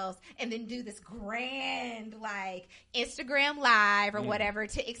themselves, and then do this grand, like, Instagram live or whatever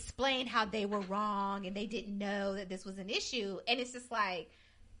to explain how they were wrong and they didn't know that this was an issue. And it's just like,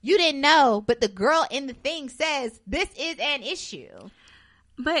 you didn't know, but the girl in the thing says this is an issue.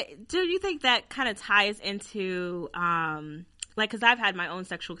 But do you think that kind of ties into, because I've had my own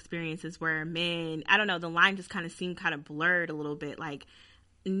sexual experiences where men, I don't know, the line just kind of seemed kind of blurred a little bit. Like,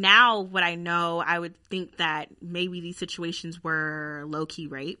 now what I know, I would think that maybe these situations were low-key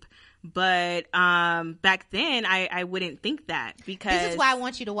rape. But back then, I wouldn't think that because... This is why I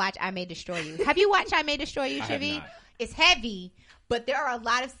want you to watch I May Destroy You. Have you watched I May Destroy You, Shivi? It's heavy, but there are a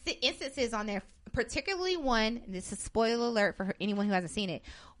lot of instances on there, particularly one, and this is spoiler alert for anyone who hasn't seen it,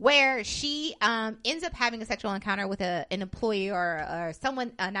 where she ends up having a sexual encounter with an employee or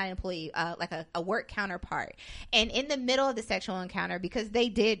someone, not an employee, like a work counterpart. And in the middle of the sexual encounter, because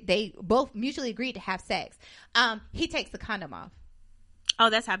they both mutually agreed to have sex, he takes the condom off. Oh,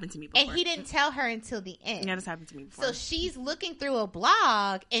 that's happened to me before. And he didn't tell her until the end. Yeah, that's happened to me before. So she's looking through a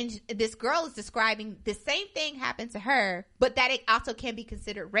blog, and this girl is describing the same thing happened to her, but that it also can be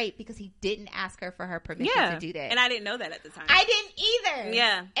considered rape because he didn't ask her for her permission to do that. And I didn't know that at the time. I didn't either.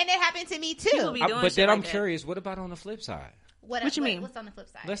 Yeah. And it happened to me too. But then I'm curious, what about on the flip side? What you mean? What's on the flip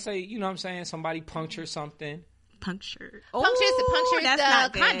side? Let's say, you know what I'm saying, somebody punctures something. Punctured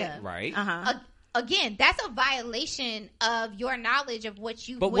the condom. Right. Uh-huh. Again, that's a violation of your knowledge of what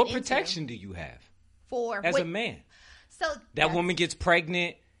you. But what protection do you have as a man? So that woman gets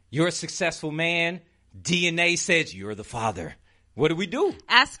pregnant. You're a successful man. DNA says you're the father. What do we do?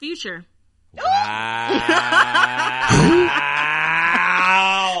 Ask Future. Wow.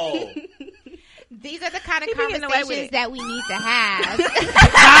 These are the kind of conversations that we need to have.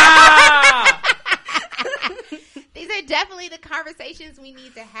 These are definitely the conversations we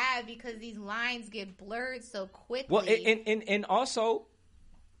need to have because these lines get blurred so quickly. Well, and also,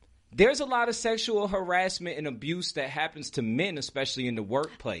 there's a lot of sexual harassment and abuse that happens to men, especially in the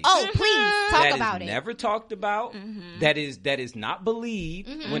workplace. Oh, please talk about it. Never talked about. That is not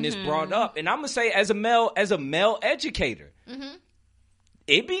believed when it's brought up. And I'm gonna say, as a male educator,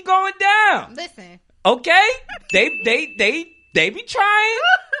 it be going down. Listen, okay, they be trying.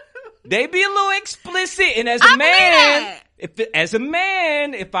 They be a little explicit, and as a man, as a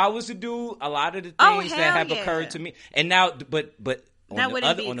man, if I was to do a lot of the things that have occurred to me, and now, but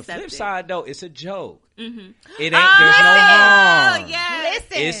on the flip side though, it's a joke. Mm-hmm. It ain't. There's no harm. Yes.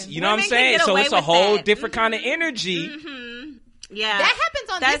 It's, you know what I'm saying? So it's a whole different kind of energy. Mm-hmm. Yeah, that happens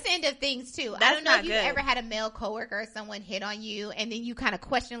on this end of things too. I don't know if you've good. ever had a male coworker or someone hit on you, and then you kind of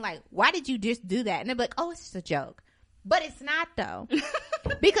question like, "Why did you just do that?" And they're like, "Oh, it's just a joke." But it's not though,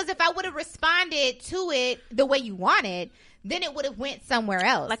 because if I would have responded to it the way you wanted, then it would have went somewhere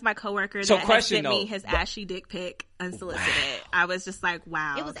else. Like my coworker that sent me his ashy dick pic unsolicited. Wow. I was just like,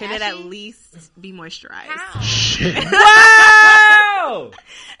 wow, can it at least be moisturized? Wow!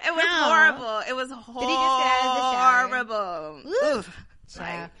 It was horrible. It was horrible. Did he just get out of the shower? Horrible.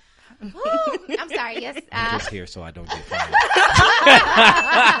 Child. I'm sorry. Yes. I'm just here so I don't get fired.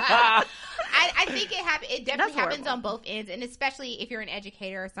 I think it definitely happens on both ends, and especially if you're an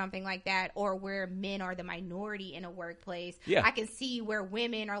educator or something like that, or where men are the minority in a workplace. Yeah. I can see where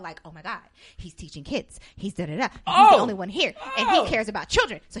women are like, "Oh my God, he's teaching kids. He's da da da. He's the only one here, and he cares about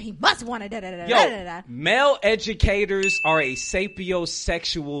children, so he must want to da da da da da." Male educators are a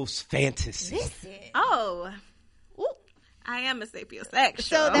sapiosexual fantasy. Listen. I am a sapiosexual.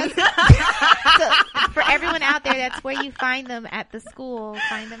 So that's for everyone out there. That's where you find them at the school.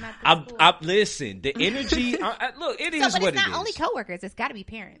 Find them at the school. Listen, the energy. Look, it is what it is. But it's not only coworkers. It's got to be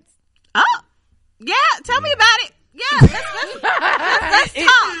parents. Oh, yeah. Tell me about it. Yeah, let's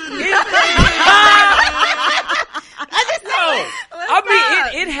talk.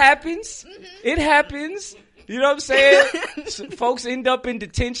 It happens. Mm-hmm. It happens. You know what I'm saying? Folks end up in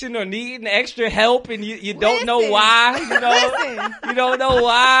detention or needing extra help, and you don't know why. You don't know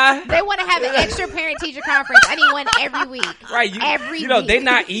why. They want to have an extra parent-teacher conference. I need one every week. Right. Every week. They're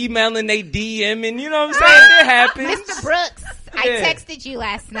not emailing, they DMing. You know what I'm saying? It happens. Mr. Brooks, I texted you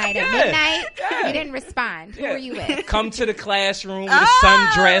last night at midnight. You didn't respond. Who were you with? Come to the classroom with a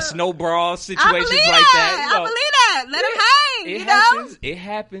sundress, no bra, situations like that. I believe that. Let them hang. It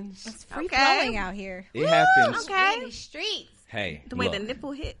happens. It's free flowing out here. It happens. Okay. In the streets. Hey, the way the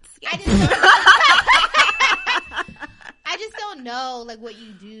nipple hits. I just don't know like what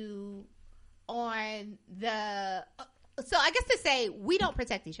you do on the. So I guess to say we don't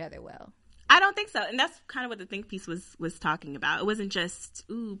protect each other well. I don't think so, and that's kind of what the think piece was talking about. It wasn't just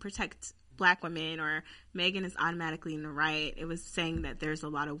protect Black women or Megan is automatically in the right. It was saying that there's a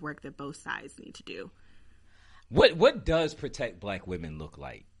lot of work that both sides need to do. What does protect Black women look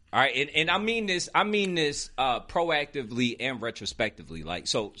like? All right, and I mean this proactively and retrospectively. Like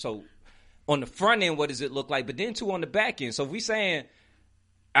so on the front end, what does it look like? But then too on the back end. So if we saying,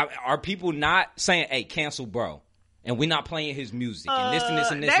 are people not saying, "Hey, cancel bro," and we're not playing his music and this and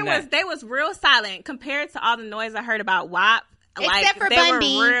this and this and that? They was real silent compared to all the noise I heard about WAP. Except for Bun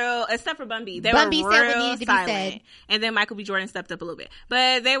B. Except for Bun B. They were real silent. And then Michael B. Jordan stepped up a little bit.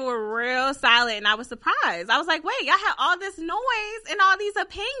 But they were real silent, and I was surprised. I was like, wait, y'all had all this noise and all these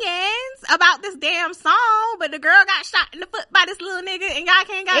opinions about this damn song, but the girl got shot in the foot by this little nigga, and y'all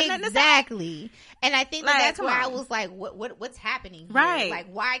can't got nothing to say. Exactly. And I think that's where I was like, what's happening here? Right. Like,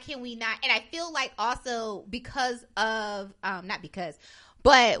 why can we not? And I feel like also because of, not because,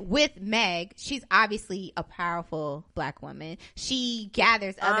 but with Meg, she's obviously a powerful Black woman. She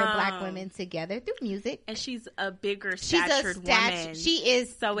gathers other Black women together through music. And she's a bigger statured woman. She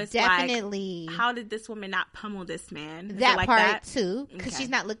is so it's definitely. Like, how did this woman not pummel this man? That like part too. Because she's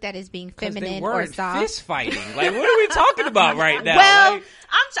not looked at as being feminine or soft. Fist fighting. Like, what are we talking about right now? Well, like,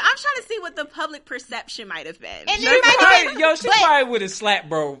 I'm trying to see what the public perception might have been. And she probably would have slapped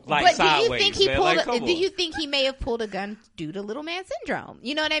bro like sideways. Do you think he may have pulled a gun due to little man syndrome?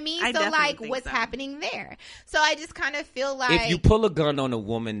 You know what I mean? So like what's happening there? So I just kind of feel like if you pull a gun on a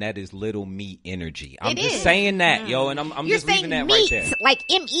woman, that is little meat energy. I'm just saying that, yo, and I'm just leaving that right there. Like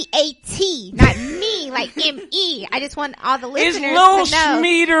MEAT, not me, like ME. I just want all the listeners to know. It's Lil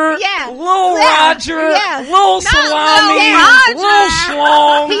Schmeeder, Lil Roger, Lil Salami, Lil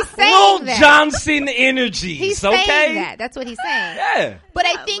Schlong, Lil Johnson energy. He's saying that. That's what he's saying. Yeah. But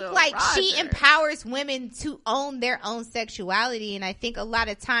I think like she empowers women to own their own sexuality, and I think a lot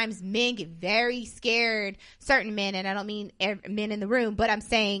of times men get very scared, certain men, and I don't mean men in the room, but I'm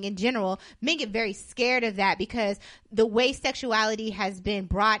saying in general, men get very scared of that because the way sexuality has been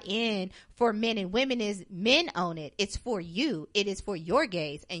brought in for men and women is men own it. It's for you. It is for your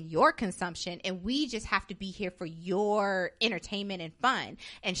gaze and your consumption, and we just have to be here for your entertainment and fun.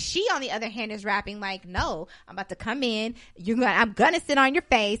 And she, on the other hand, is rapping like, no, I'm about to come in. I'm gonna sit on your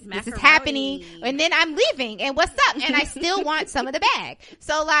face. Macaroni. This is happening, and then I'm leaving. And what's up? And I still want some of the bag.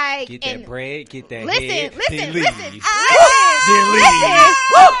 So like, get that bread, get that listen. Listen.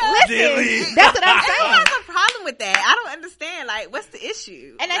 That's what I'm saying. problem with that? I don't understand. Like, what's the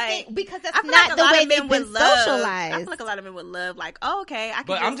issue? And like, I think because that's not the way they've been socialized. I feel like a lot of men would love, like, oh, okay.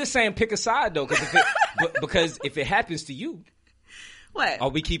 But I'm just saying, pick a side though, because if it happens to you, what? Are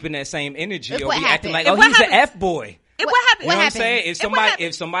we keeping that same energy? If or what we happened? acting like, If oh, what he's an happened? F-boy? If what happened? You know what I'm happened? saying?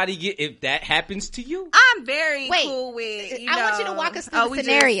 If If that happens to you, I'm very cool with. I want you to walk us through the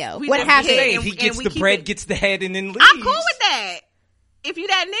scenario. What happened? He gets the bread, gets the head, and then leaves. I'm cool with that. If you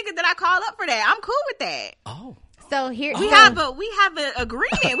that nigga that I call up for that, I'm cool with that. Oh. So here we have an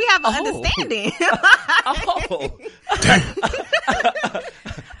agreement. We have an understanding.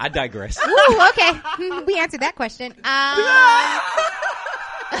 I digress. Ooh, okay. We answered that question. I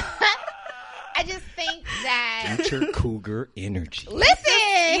just think that future cougar energy.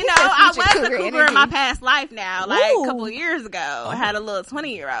 Listen, you know, I was a cougar energy. in my past life. Now, like Ooh. a couple of years ago, I had a little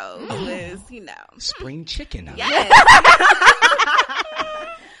 20-year-old who was, you know, spring chicken. yes.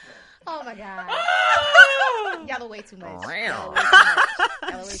 Oh my god, y'all are way too much.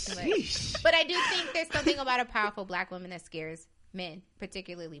 But I do think there's something about a powerful black woman that scares men,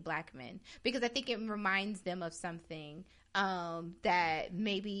 particularly black men, because I think it reminds them of something that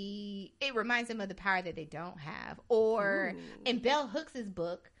maybe it reminds them of the power that they don't have. Or in Bell Hooks'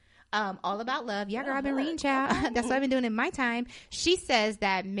 book, All About Love, yeah, girl, I've been reading, child. That's what I've been doing in my time. She says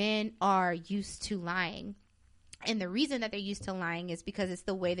that men are used to lying. And the reason that they're used to lying is because it's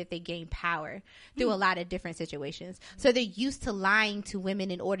the way that they gain power through a lot of different situations. So they're used to lying to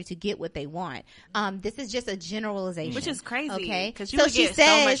women in order to get what they want. This is just a generalization. Which is crazy. Okay. Because you would get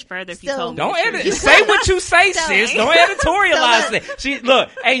so much further if you told me. Don't say what you say, sis. Don't editorialize it.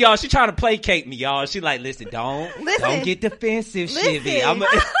 Look, hey, y'all, she trying to placate me, y'all. She like, listen, don't get defensive, Shivy.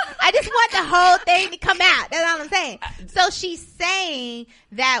 I just want the whole thing to come out. That's all I'm saying. So she's saying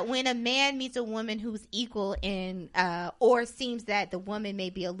that when a man meets a woman who's equal in, or seems that the woman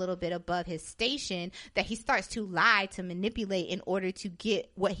may be a little bit above his station, that he starts to lie, to manipulate in order to get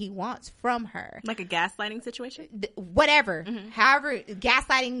what he wants from her. Like a gaslighting situation? Whatever. However,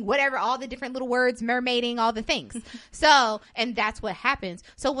 gaslighting, whatever, all the different little words, mermaiding, all the things. So, and that's what happens.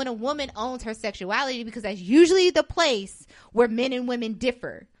 So when a woman owns her sexuality, because that's usually the place where men and women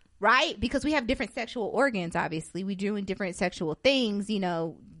differ. Right? Because we have different sexual organs, obviously. We're doing different sexual things, you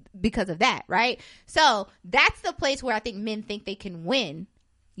know, because of that, right? So that's the place where I think men think they can win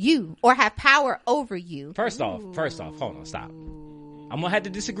you or have power over you. First off, hold on, stop. I'm going to have to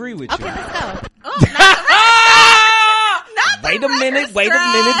disagree with you. Okay, let's go. Wait a minute.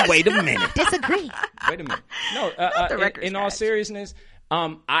 Disagree. Wait a minute. No, in all seriousness,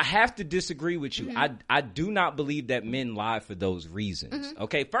 I have to disagree with you. I do not believe that men lie for those reasons.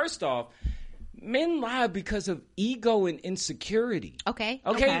 Okay, first off, men lie because of ego and insecurity. Okay.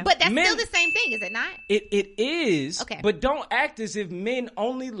 But that's still the same thing, is it not? It is. Okay. But don't act as if men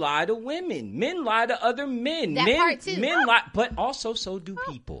only lie to women. Men lie to other men. That part too. Men lie, but also so do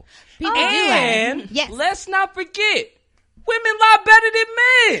people. People and do lie. Yes. Let's not forget, women lie better than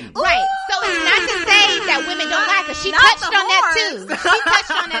men. Right. So it's not to say that women don't lie, because she touched on that too. She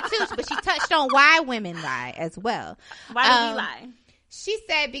touched on that too, but she touched on why women lie as well. Why do we lie? She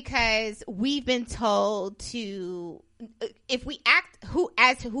said because we've been told to, if we act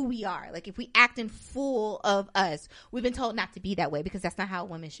as who we are, like if we act in full of us, we've been told not to be that way, because that's not how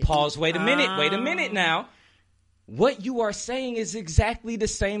women should Pause. be. Wait a minute now. What you are saying is exactly the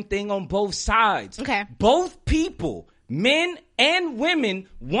same thing on both sides. Okay. Both people, men and women,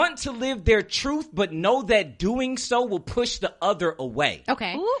 want to live their truth, but know that doing so will push the other away.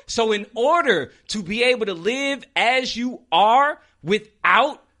 Okay. Ooh. So in order to be able to live as you are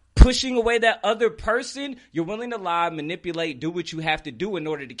without pushing away that other person, you're willing to lie, manipulate, do what you have to do in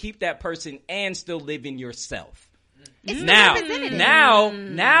order to keep that person and still live in yourself. Now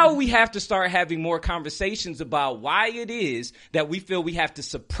we have to start having more conversations about why it is that we feel we have to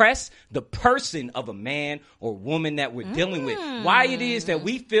suppress the person of a man or woman that we're dealing with. Why it is that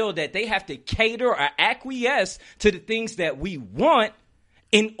we feel that they have to cater or acquiesce to the things that we want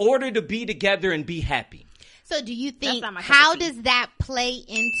in order to be together and be happy. So do you think, how does that play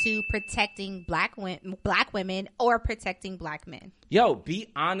into protecting black women or protecting black men? Yo, be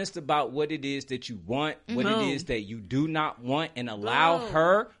honest about what it is that you want, what it is that you do not want, and allow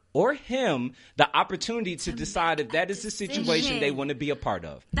her or him the opportunity to decide if that is the situation they want to be a part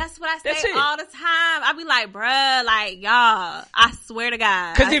of. That's what I say all the time. I be like, bruh, like, y'all, I swear to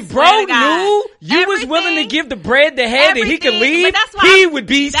God. Because if bro knew you was willing to give the bread the head and he could leave, he would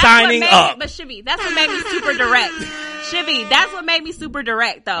be signing up. But Shivy, that's what made me super direct. Shivy, that's what made me super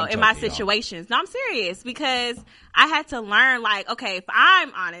direct, though, in my situations. No, I'm serious, because I had to learn, like, okay, if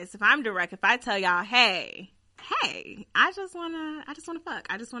I'm honest, if I'm direct, if I tell y'all, hey, hey, I just wanna fuck.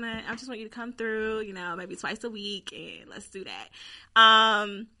 I just want you to come through, you know, maybe twice a week, and let's do that.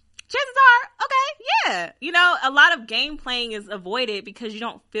 Chances are, okay, yeah. You know, a lot of game playing is avoided because you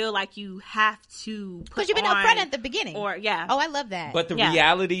don't feel like you have to because you've been upfront at the beginning. Or oh, I love that. But the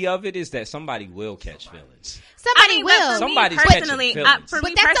reality of it is that somebody will catch feelings. Somebody will. Somebody's personally, catching feelings. for but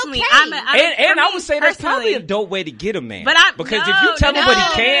me that's personally, okay. And I would say that's probably a dope way to get a man. But because if you tell him what he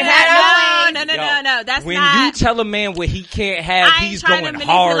can't have, no, that's when not. When you tell a man what he can't have, he's going hard for that.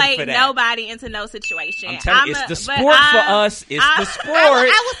 I ain't trying to manipulate nobody into no situation. I'm telling you, it's the sport for us. It's the sport.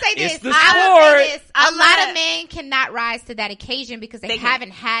 I will say this. It's the sport. A lot of men cannot rise to that occasion because they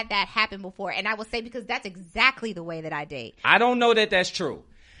haven't had that happen before. And I will say because that's exactly the way that I date. I don't know that that's true.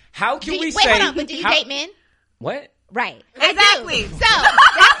 How can we say? Wait, hold on. But do you date men? What? Right. Exactly. So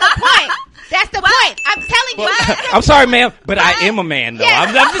that's the point. That's the point. I'm telling you. I'm sorry, ma'am, but I am a man, though.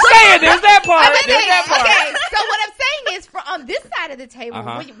 I'm just saying. There's that part. Okay. So what I'm saying is, on this side of the table,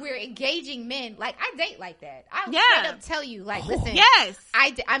 when we're engaging men. Like I date like that. I'll straight up tell you, like, listen. Yes.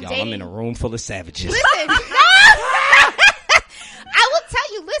 I'm dating. I'm in a room full of savages. Listen. I will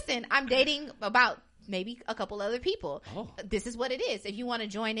tell you. Listen. I'm dating about maybe a couple other people. This is what it is. If you want to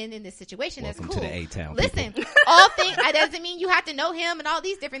join in this situation, Welcome that's cool. To the A-Town. Listen, all things, that doesn't mean you have to know him and all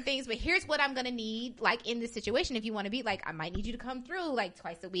these different things, but here's what I'm going to need, like, in this situation. If you want to be, like, I might need you to come through, like,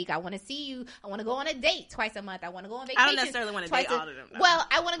 twice a week. I want to see you. I want to go on a date twice a month. I want to go on vacation. I don't necessarily want to date all of them, though. Well,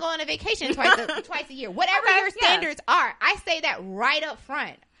 I want to go on a vacation twice a year. Whatever your standards are, I say that right up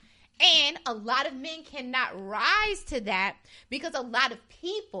front. And a lot of men cannot rise to that because a lot of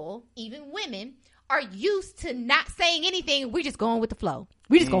people, even women, are used to not saying anything. We're just going with the flow.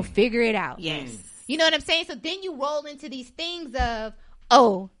 We're just going to figure it out. Yes. You know what I'm saying? So then you roll into these things of,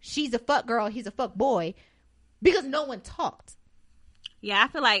 oh, she's a fuck girl, he's a fuck boy, because no one talked. Yeah, I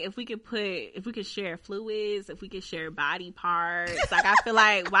feel like if we could share fluids, if we could share body parts, like I feel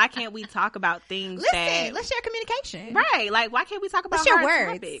like why can't we talk about things let's share communication. Right. Like why can't we talk about hard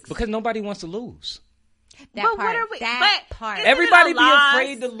words? Topics? Because nobody wants to lose. That part. Everybody be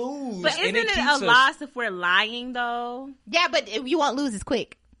afraid to lose. But isn't it a loss if we're lying, though? Yeah, but you won't lose as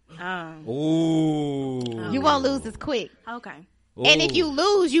quick. Ooh. You won't lose as quick. Okay. Ooh. And if you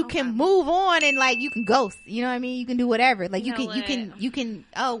lose, you can move on and, like, you can ghost. You know what I mean? You can do whatever. Like, you can.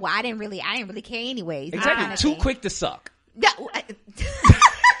 Oh, well, I didn't really care anyways. Exactly. Too quick to suck. Yeah. Too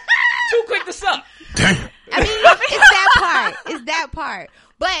quick to suck. I mean, it's that part.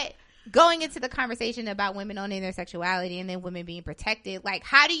 But going into the conversation about women owning their sexuality and then women being protected, like,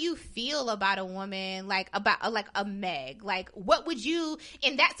 how do you feel about a woman, like, about a Meg? Like, what would you,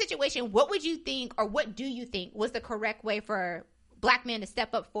 in that situation, what would you think, or what do you think was the correct way for Black men to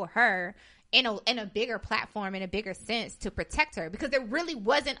step up for her in a bigger platform, in a bigger sense, to protect her? Because there really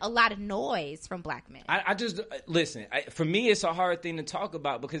wasn't a lot of noise from Black men. I just, listen, for me, it's a hard thing to talk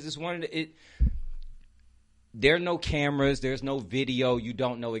about because it's one of there are no cameras, there's no video, you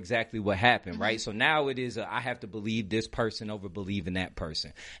don't know exactly what happened, right? So now it is I have to believe this person over believing that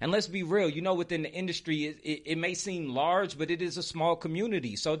person. And let's be real, you know, within the industry, it may seem large, but it is a small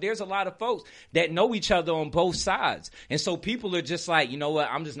community. So there's a lot of folks that know each other on both sides. And so people are just like, you know what,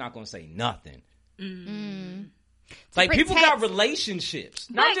 I'm just not going to say nothing. Mm-hmm. Like, people got relationships.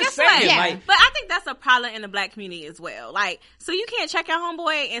 No, I'm just saying. Yeah. Like, but I think that's a problem in the Black community as well. Like, so you can't check your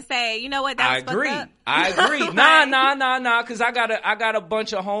homeboy and say, you know what, that was fucked up. I agree. Nah. Because I got a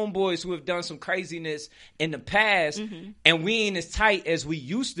bunch of homeboys who have done some craziness in the past, and we ain't as tight as we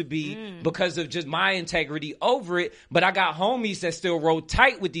used to be because of just my integrity over it. But I got homies that still roll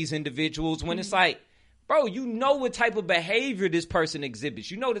tight with these individuals when it's like, bro, you know what type of behavior this person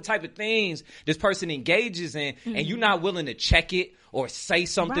exhibits. You know the type of things this person engages in, and you're not willing to check it or say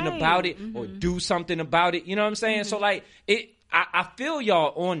something about it or do something about it. You know what I'm saying? So, like, I feel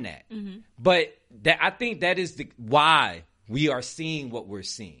y'all on that. But I think that is why we are seeing what we're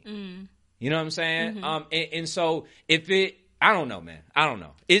seeing. You know what I'm saying? And so if I don't know, man. I don't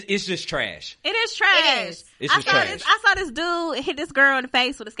know. It's just trash. It is trash. It is. It's just trash. I saw this dude hit this girl in the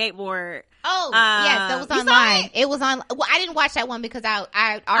face with a skateboard. Oh, yes, that was online. It was on. Well, I didn't watch that one because I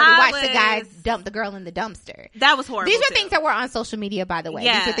already watched the guy dump the girl in the dumpster. That was horrible. These are things that were on social media, by the way.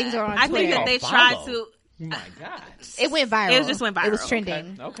 Yeah. These are things that were on Twitter. I think that they tried to. Oh my God. It went viral. It just went viral. It was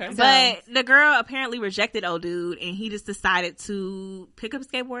trending. Okay. But the girl apparently rejected old dude, and he just decided to pick up a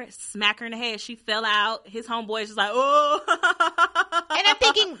skateboard, smack her in the head. She fell out. His homeboy is just like, oh. And I'm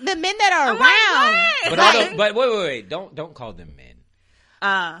thinking the men that are around. But wait. Don't call them men.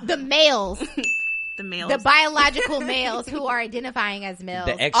 The males. the males. The biological males who are identifying as males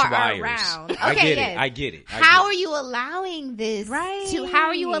the are around. I get it. How are you allowing this? Right. How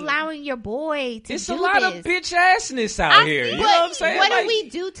are you allowing your boy to it's do a lot this? of bitch assness out here. You know what I'm saying? What do we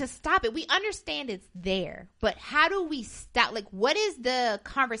do to stop it? We understand it's there, but how do we stop? Like, what is the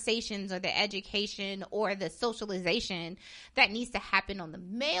conversations or the education or the socialization that needs to happen on the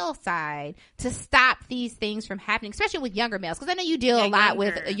male side to stop these things from happening, especially with younger males? Because I know you deal a lot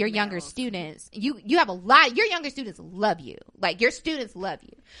with your younger students. You have a lot. Your younger students love you. Like, your students love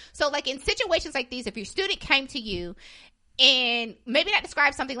you. So, like, in situations like these, if your student came to you and maybe not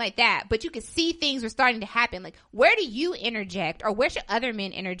describe something like that, but you could see things were starting to happen, like, where do you interject, or where should other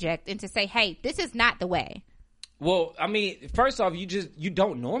men interject and to say, hey, this is not the way? Well, I mean, first off, you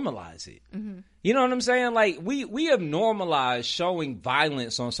don't normalize it. Mm-hmm. You know what I'm saying? Like, we have normalized showing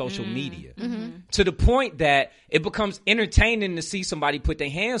violence on social media to the point that it becomes entertaining to see somebody put their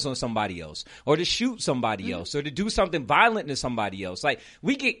hands on somebody else, or to shoot somebody else, or to do something violent to somebody else. Like,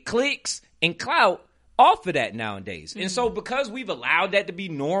 we get clicks and clout off of that nowadays. And so because we've allowed that to be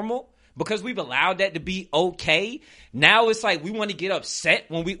normal, because we've allowed that to be okay, now it's like we want to get upset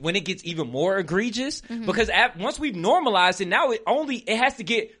when it gets even more egregious, because once we've normalized it, now it has to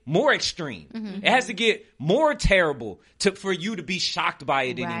get more extreme. It has to get more terrible for you to be shocked by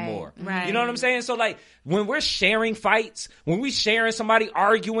it anymore. Right. You know what I'm saying? So, like, when we're sharing fights, when we're sharing somebody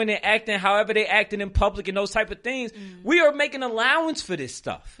arguing and acting however they acting in public and those type of things, we are making allowance for this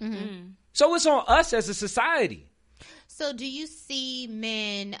stuff. So it's on us as a society. So do you see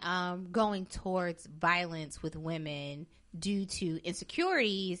men going towards violence with women due to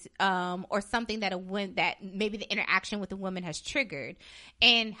insecurities or something that maybe the interaction with the woman has triggered?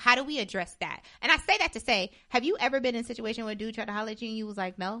 And how do we address that? And I say that to say, have you ever been in a situation where a dude tried to holler at you and you was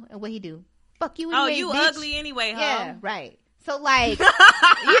like, no? And what he do? Fuck you anyway, you bitch. ugly anyway, huh? Yeah, right. So, like, you know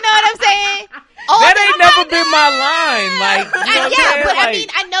what I'm saying? That ain't never been my line. Like, you know what I'm saying? But like, I mean,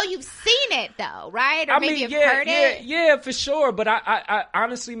 I know you've seen it though, right? Or maybe you've heard it. Yeah, for sure. But I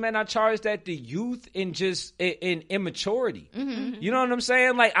honestly, man, I charge that to youth and just in immaturity. You know what I'm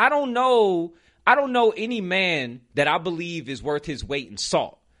saying? Like, I don't know any man that I believe is worth his weight in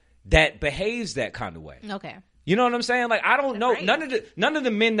salt that behaves that kind of way. Okay. You know what I'm saying? Like, I don't know. Right. None of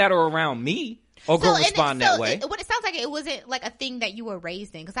the men that are around me are going to respond that way. What it sounds like, it wasn't like a thing that you were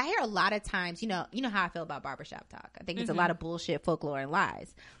raised in. Because I hear a lot of times, you know how I feel about barbershop talk. I think it's a lot of bullshit, folklore, and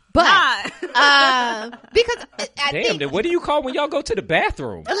lies. But because I think, then what do you call when y'all go to the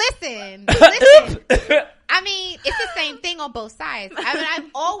bathroom? Listen. I mean, it's the same thing on both sides. I mean, I've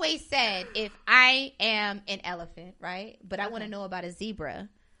always said, if I am an elephant, right, but I want to know about a zebra,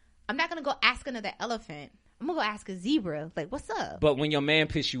 I'm not going to go ask another elephant. I'm going to go ask a zebra, like, what's up? But when your man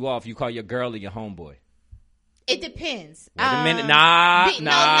piss you off, you call your girl or your homeboy? It depends. Wait a minute. Let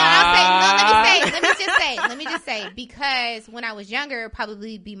me just say, because when I was younger, it'd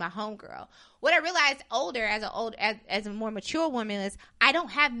probably be my homegirl. What I realized older, as a more mature woman, is I don't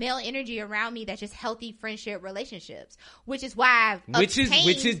have male energy around me that's just healthy friendship relationships, which is why which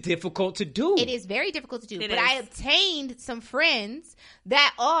is difficult to do. It is very difficult to do. I obtained some friends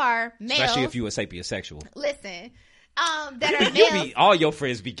that are males, especially if you were sapiosexual. Listen, that are males. All your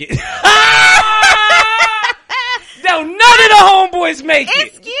friends be getting. No, none of the homeboys make it.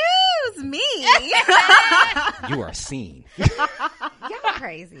 Excuse me. You are seen. Y'all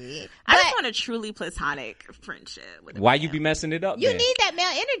crazy. I just want a truly platonic friendship with why you be messing it up? You then? need that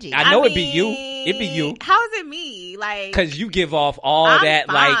male energy. I know. It be you. It be you. How is it me? Like, because you give off all that.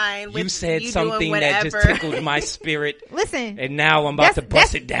 Like, you said something that just tickled my spirit. Listen, and now I'm about to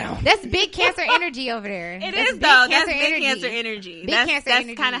bust it down. That's big Cancer energy over there. It is though. That's big Cancer energy.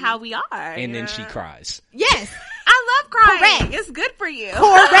 That's kind of how we are. And then she cries. Yes. I love crying. Correct. It's good for you.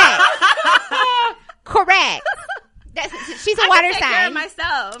 Correct. She's a water sign. I can take care of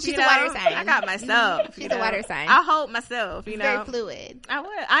myself. She's a water sign. I got myself. She's a water sign. I hold myself. Very fluid.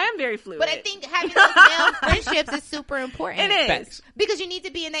 I am very fluid. But I think having those male friendships is super important. It is. Facts. Because you need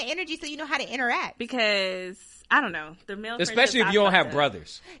to be in that energy so you know how to interact. Because I don't know, the male, especially if you don't have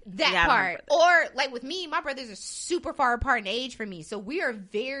brothers. That part, or like with me, my brothers are super far apart in age from me, so we are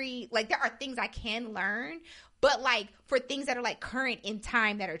very like there are things I can learn. But, like, for things that are, like, current in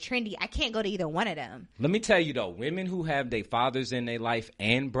time that are trendy, I can't go to either one of them. Let me tell you, though, women who have their fathers in their life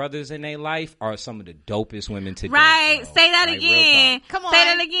and brothers in their life are some of the dopest women today. Right. Bro. Say that like, again. Come on. Say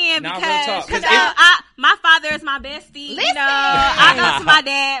that again. Nah, because my father is my bestie. Listen. You know, I go to my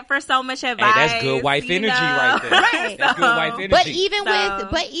dad for so much advice. Hey, that's good wife energy right there. Right. That's good wife energy. But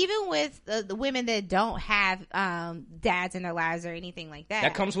even with the women that don't have dads in their lives or anything like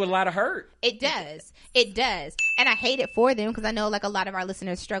that comes with a lot of hurt. It does, and I hate it for them because I know like a lot of our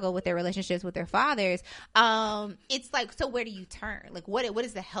listeners struggle with their relationships with their fathers. It's like, so where do you turn? Like, what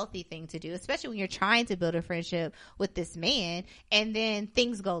is the healthy thing to do, especially when you're trying to build a friendship with this man and then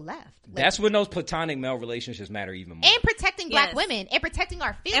things go left? Like, that's when those platonic male relationships matter even more. And protecting black women and protecting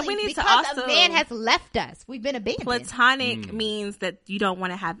our feelings, and we need because to also, a man has left us. We've been abandoned. Platonic means that you don't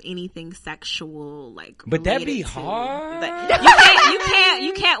want to have anything sexual, like. But that'd be hard.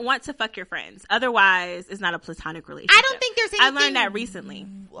 You can't want to fuck your friends. Otherwise, it's not a platonic relationship. I don't think there's anything. I learned that recently.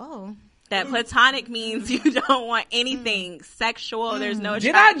 Whoa. That platonic means you don't want anything sexual. There's no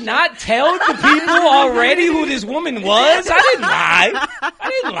attraction. Did I not tell the people already who this woman was? I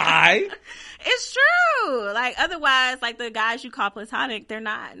didn't lie. It's true. Like, otherwise, like, the guys you call platonic, they're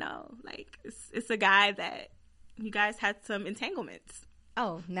not. No. Like, it's a guy that you guys had some entanglements.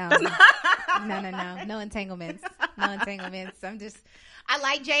 Oh, no. No entanglements. I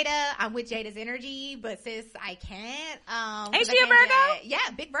like Jada. I'm with Jada's energy, but sis, I can't. Ain't she a Virgo? Yeah,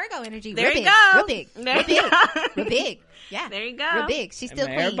 big Virgo energy. There you go. Real big. Real big. Yeah. There you go. Real big. She's still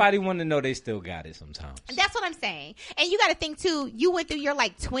queen. Everybody want to know they still got it sometimes. That's what I'm saying. And you got to think too, you went through your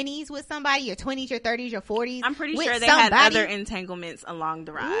like 20s with somebody, your 20s, your 30s, your 40s. I'm pretty sure they had other entanglements along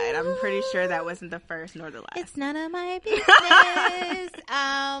the ride. Ooh. I'm pretty sure that wasn't the first nor the last. It's none of my business.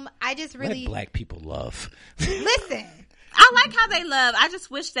 I just really. Let black people love. Listen. I like how they love. I just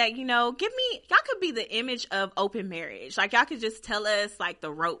wish that, y'all could be the image of open marriage. Like, y'all could just tell us, like,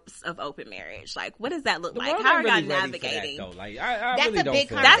 the ropes of open marriage. Like, what does that look like? How are y'all navigating? That, like, I that's really a don't big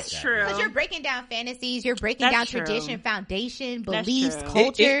feel That's like true. Because you're breaking down fantasies, you're breaking down tradition, foundation, beliefs, true.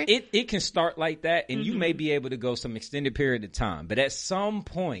 culture. It can start like that, and you may be able to go some extended period of time. But at some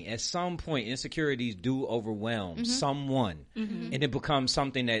point, insecurities do overwhelm someone, and it becomes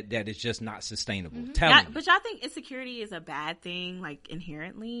something that is just not sustainable. But y'all think insecurity is a bad thing, like,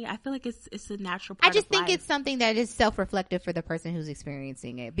 inherently? I feel like it's a natural part I just of think life. it's something that is self-reflective for the person who's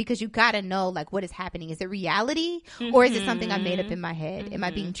experiencing it, because you gotta know, like, what is happening. Is it reality, or is it something I made up in my head? Am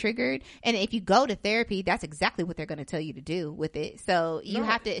I being triggered? And if you go to therapy, that's exactly what they're going to tell you to do with it. So you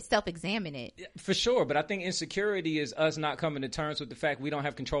have to self-examine it. For sure, but I think insecurity is us not coming to terms with the fact we don't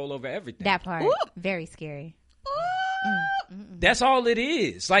have control over everything. That part. Ooh. Very scary. That's all it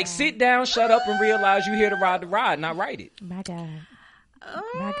is. Like, sit down, shut up, and realize you're here to ride the ride, not write it. My God.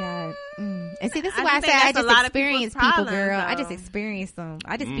 My God. And see, this is why I say I just experience people, girl. Though. I just experience them.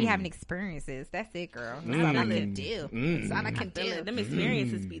 I just be having experiences. That's it, girl. That's all I can do. That's all I can do. Them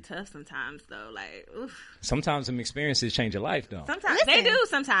experiences be tough sometimes, though. Like, oof. Sometimes them experiences change your life, though. Sometimes they do.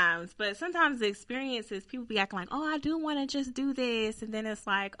 Sometimes, but sometimes the experiences, people be acting like, "Oh, I do want to just do this," and then it's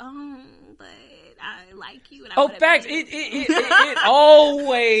like, "Oh, but I like you." And facts. It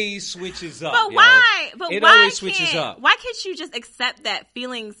always switches up. But why? But it why always switches up. Why can't you just accept that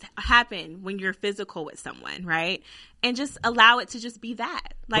feelings happen when you're physical with someone, right? And just allow it to just be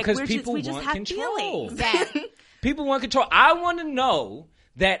that. Like, because we just have control. feelings. People want control. I want to know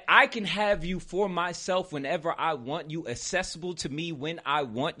that I can have you for myself whenever I want you, accessible to me when I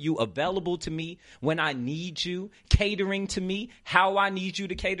want you, available to me when I need you, catering to me how I need you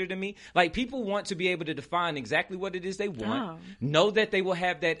to cater to me. Like, people want to be able to define exactly what it is they want, know that they will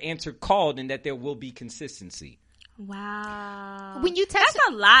have that answer called, and that there will be consistency. Wow. When you that's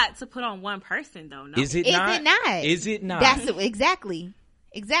a lot to put on one person, though. No? Is it not? Is it not? That's exactly.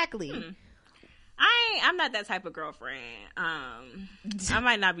 I'm not that type of girlfriend. I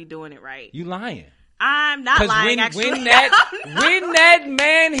might not be doing it right. You lying? I'm not lying. Actually, when that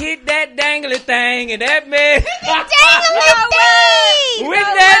man hit that dangly thing, and that man hits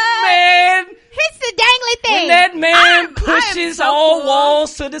the dangly thing, when that man pushes all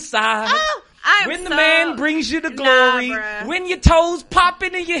walls to the side. When the man brings you the glory, when your toes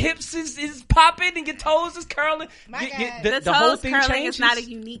popping and your hips is popping and your toes is curling, the whole thing curling changes. Is not a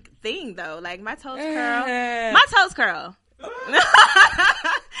unique thing, though. Like, my toes curl. My toes curl. And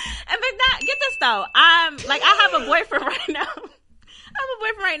get this though. I have a boyfriend right now.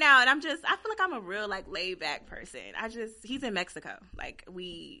 And I feel like I'm a real, like, laid back person. He's in Mexico. Like,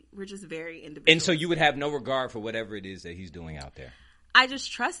 we're just very individual. And so you would have no regard for whatever it is that he's doing out there. I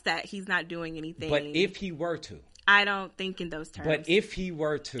just trust that he's not doing anything. But if he were to. I don't think in those terms. But if he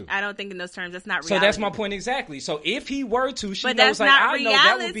were to. I don't think in those terms. That's not reality. So that's my point exactly. So if he were to, she knows, like, I know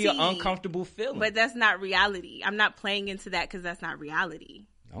that would be an uncomfortable feeling. But that's not reality. I'm not playing into that because that's not reality.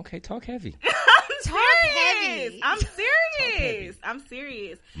 Okay, talk heavy. I'm serious. I'm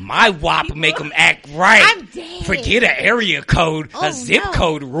serious. My WAP make them act right. I'm dead. Forget an area code, a zip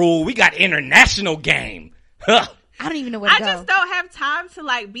code rule. We got international game. Huh. I don't even know where to go. I just don't have time to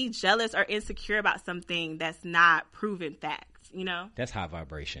like be jealous or insecure about something that's not proven facts. You know, that's high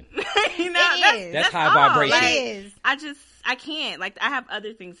vibration. That's high vibration. Like, it is. I can't. Like, I have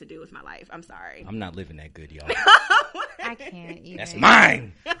other things to do with my life. I'm sorry. I'm not living that good, y'all. I can't either. That's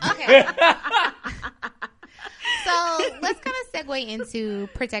mine. Okay. So let's kind of segue into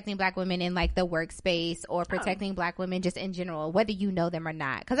protecting Black women in like the workspace or protecting Black women just in general, whether you know them or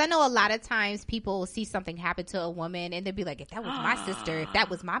not. Because I know a lot of times people see something happen to a woman and they'll be like, if that was my sister, if that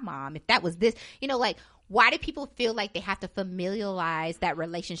was my mom, if that was this, you know, like, why do people feel like they have to familiarize that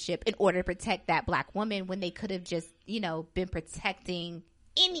relationship in order to protect that Black woman when they could have just, you know, been protecting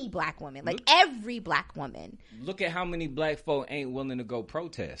any Black woman, like every Black woman? Look at how many Black folk ain't willing to go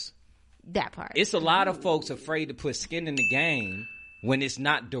protest. That part. It's a lot of folks afraid to put skin in the game when it's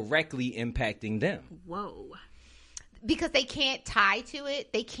not directly impacting them. Whoa. Because they can't tie to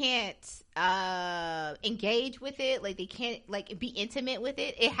it. They can't engage with it. Like, they can't like be intimate with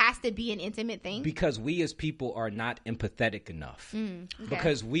it. It has to be an intimate thing. Because we as people are not empathetic enough. Okay.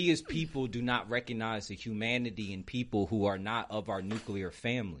 Because we as people do not recognize the humanity in people who are not of our nuclear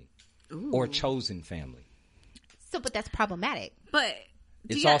family or chosen family. So, but that's problematic. But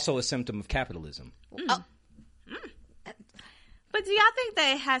it's also a symptom of capitalism. But do y'all think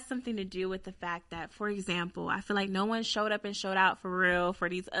that it has something to do with the fact that, for example, I feel like no one showed up and showed out for real for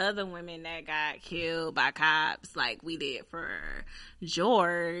these other women that got killed by cops like we did for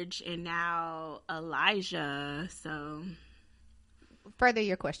George and now Elijah? So, further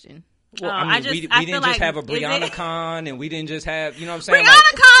your question. Well, I mean, we didn't just have a Brianna Khan, and we didn't just have, you know what I'm saying?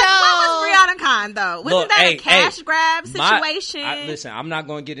 Brianna Khan, what was Brianna Khan, though? Wasn't that a cash grab situation? Listen, I'm not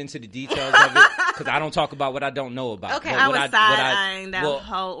going to get into the details of it, because I don't talk about what I don't know about. Okay, I was side-eyeing that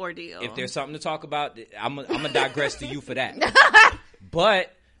whole ordeal. If there's something to talk about, I'm going to digress to you for that.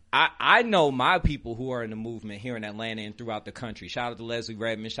 But I know my people who are in the movement here in Atlanta and throughout the country. Shout out to Leslie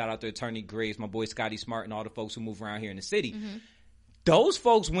Redmond, shout out to Attorney Graves, my boy Scotty Smart, and all the folks who move around here in the city. Mm-hmm. Those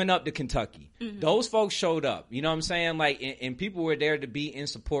folks went up to Kentucky. Mm-hmm. Those folks showed up. You know what I'm saying? Like, and people were there to be in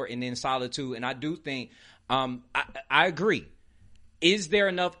support and in solitude. And I do think, I agree. Is there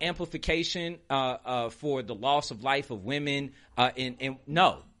enough amplification for the loss of life of women? And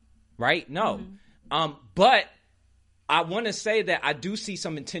no, right? No. Mm-hmm. But I want to say that I do see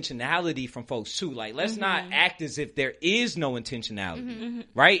some intentionality from folks too. Like, let's not act as if there is no intentionality,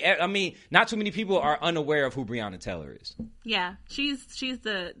 right? I mean, not too many people are unaware of who Breonna Taylor is. Yeah, she's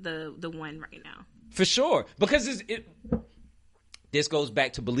the one right now for sure. Because this goes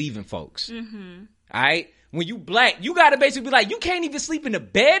back to believing folks. Mm-hmm. All right, when you Black, you got to basically be like, you can't even sleep in the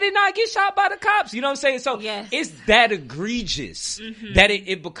bed and not get shot by the cops. You know what I'm saying? So it's that egregious that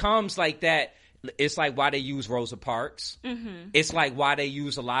it becomes like that. It's like why they use Rosa Parks. Mm-hmm. It's like why they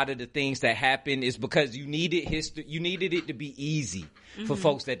use a lot of the things that happen is because you needed it to be easy for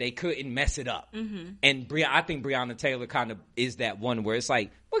folks that they couldn't mess it up. Mm-hmm. And I think Breonna Taylor kind of is that one where it's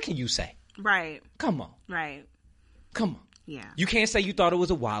like, what can you say? Right. Come on. Right. Come on. Yeah. You can't say you thought it was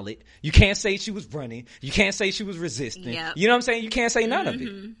a wallet. You can't say she was running. You can't say she was resisting. Yep. You know what I'm saying? You can't say none of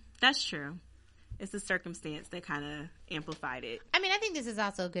it. That's true. It's the circumstance that kind of amplified it. I mean, I think this is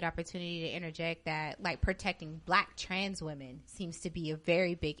also a good opportunity to interject that, like, protecting Black trans women seems to be a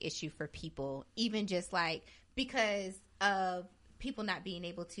very big issue for people, even just, like, because of people not being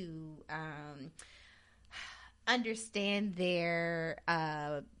able to understand their,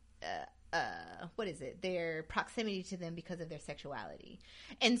 their proximity to them because of their sexuality.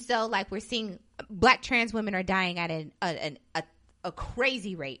 And so, like, we're seeing Black trans women are dying at a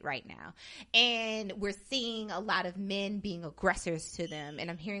crazy rate right now, and we're seeing a lot of men being aggressors to them, and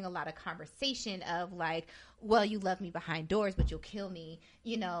I'm hearing a lot of conversation of like, well, you love me behind doors but you'll kill me,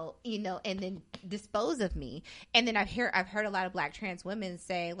 you know, and then dispose of me. And then I've heard a lot of Black trans women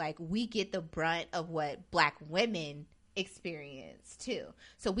say like, we get the brunt of what Black women experience too,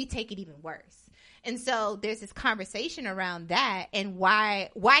 so we take it even worse. And so there's this conversation around that, and why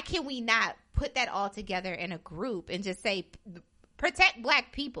can we not put that all together in a group and just say protect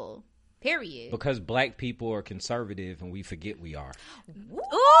Black people, period. Because Black people are conservative and we forget we are. Ooh, say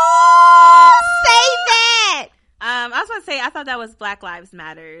that! I was going to say, I thought that was Black Lives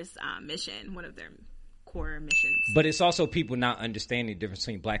Matter's mission, one of their core missions. But it's also people not understanding the difference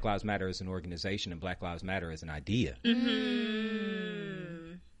between Black Lives Matter as an organization and Black Lives Matter as an idea.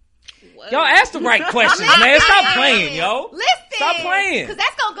 Mm-hmm. Y'all ask the right questions, man. Stop playing, yo. Listen. Stop playing. Because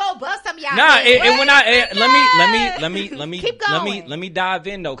that's gonna go above some of y'all. Nah, and when Keep let me dive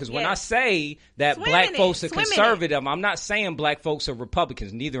in though, because when I say that black folks are conservative, I'm not saying black folks are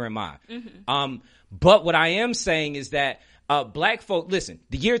Republicans. Neither am I. Mm-hmm. But what I am saying is that black folk. Listen,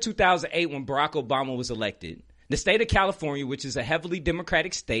 the year 2008 when Barack Obama was elected, the state of California, which is a heavily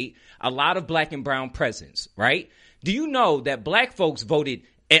Democratic state, a lot of black and brown presence. Right? Do you know that black folks voted?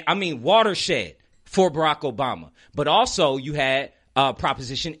 I mean, watershed for Barack Obama, but also you had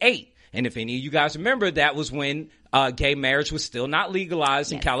Proposition 8. And if any of you guys remember, that was when gay marriage was still not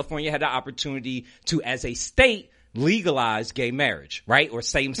legalized, and California had the opportunity to, as a state, legalize gay marriage, right? Or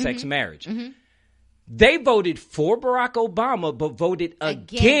same-sex marriage. Mm-hmm. They voted for Barack Obama, but voted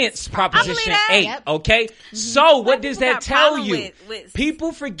against Proposition 8. Yep. Okay? Mm-hmm. So what does that tell you?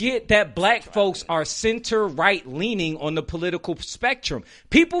 People forget that black folks are center-right leaning on the political spectrum.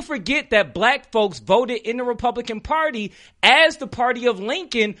 People forget that black folks voted in the Republican Party as the party of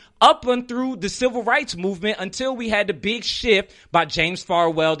Lincoln up and through the civil rights movement until we had the big shift by James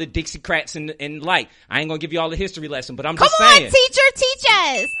Farwell, the Dixiecrats, and like. I ain't gonna give you all the history lesson, but I'm just saying. Come on, teacher, teach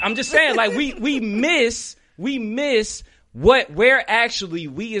us. I'm just saying, like, we miss where actually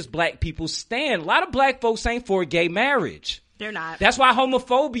we as black people stand. A lot of black folks ain't for gay marriage. They're not. That's why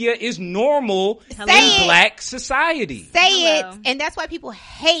homophobia is normal in black society. Say it. And that's why people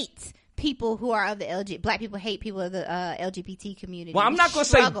hate people who are of the black people hate people of the LGBT community. Well, I'm not going to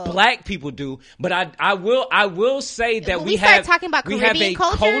say black people do, but I will say that when we start talking about Caribbean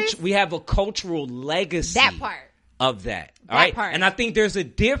cultures, we have a cultural legacy. That part. Of that. All right. And I think there's a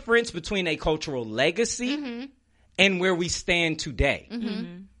difference between a cultural legacy and where we stand today.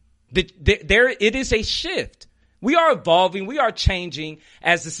 Mm-hmm. It is a shift. We are evolving. We are changing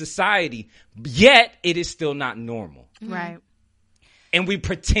as a society, yet it is still not normal. Right. And we're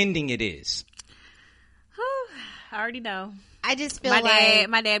pretending it is. I already know. I just feel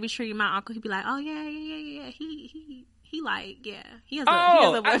my dad be treating my uncle. He'd be like, oh, yeah. He like, yeah. He has a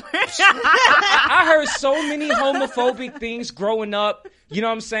I heard so many homophobic things growing up, you know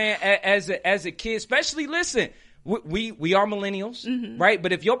what I'm saying, as a kid. Especially, listen, we are millennials, right?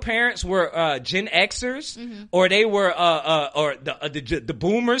 But if your parents were Gen Xers or they were or the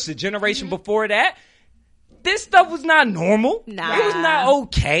boomers, the generation before that, this stuff was not normal. Nah. It was not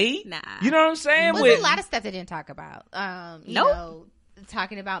okay. Nah. You know what I'm saying? There's a lot of stuff they didn't talk about. You know,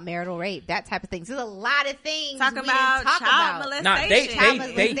 talking about marital rape, that type of thing. There's a lot of things talking about child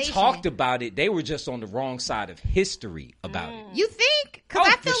molestation. They talked about it. They were just on the wrong side of history about it. You think? Because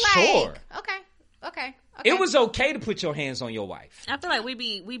I feel like okay. It was okay to put your hands on your wife. I feel like we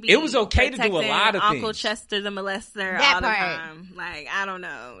be. It was okay to do a lot of Uncle things. Chester the molester all the time. Like, I don't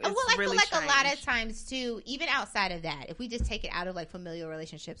know. It's I really feel like strange. a lot of times too, even outside of that, if we just take it out of like familial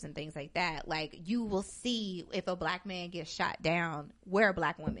relationships and things like that, like you will see if a black man gets shot down, we're a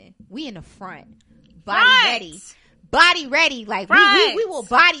black woman. We in the front, body ready. Like we will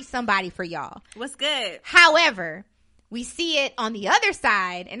body somebody for y'all. What's good? However, we see it on the other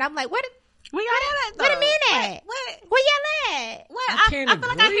side, and I'm like, what? Where y'all at, though? Wait a minute. Where y'all at? What? I feel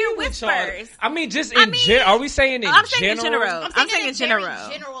like I hear whispers. I mean, just in general. Are we saying I'm saying in general? I'm saying in general.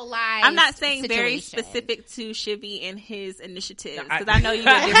 I'm not saying very specific to Shivy and his initiatives, because I know you would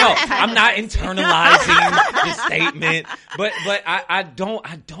do I'm not internalizing the statement, but I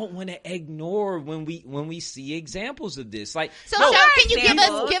don't want to ignore when we see examples of this. Like, can you give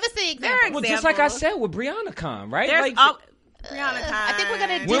us an example? Well, just like I said with Brianna Khan, right? Brianna Khan. I think we're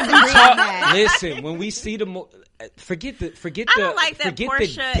gonna when we talk. Listen, when we see the forget the date, forget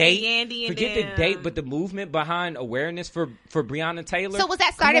the date, but the movement behind awareness for Breonna Taylor. So was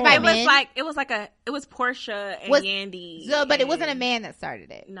that started by men? It was Portia and Yandy. So, but it wasn't a man that started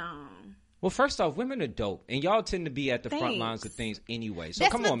it. No. Well, first off, women are dope, and y'all tend to be at the front lines of things anyway. So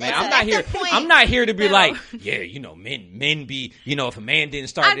come on, man. I'm not here to be like, yeah, you know, men be, you know, if a man didn't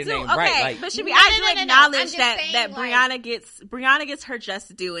start, it ain't right. Like, but I do acknowledge that Brianna gets her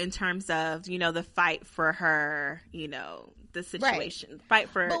just due in terms of, you know, the fight for her, you know, the situation, fight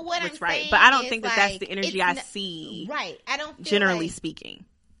for what's right. But I don't think that's the energy I see. Right. I don't feel generally speaking,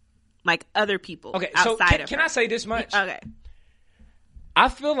 like other people. Okay. So can I say this much? Okay. I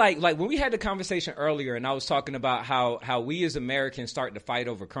feel like when we had the conversation earlier and I was talking about how we as Americans start to fight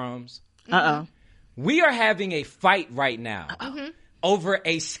over crumbs. We are having a fight right now over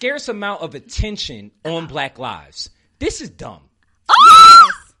a scarce amount of attention on Black lives. This is dumb.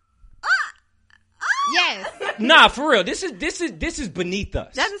 Yes. Nah, for real. This is beneath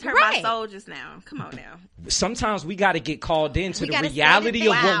us. That just hurt my soul just now. Come on now. Sometimes we got to get called into the reality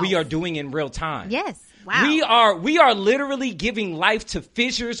of what we are doing in real time. Yes. Wow. We are literally giving life to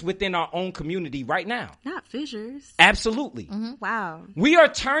fissures within our own community right now. Not fissures. Absolutely. Mm-hmm. Wow. We are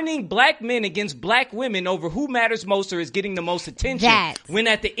turning black men against black women over who matters most or is getting the most attention. When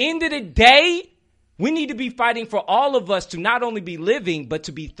at the end of the day, we need to be fighting for all of us to not only be living, but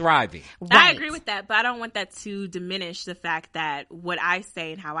to be thriving. Right. I agree with that, but I don't want that to diminish the fact that what I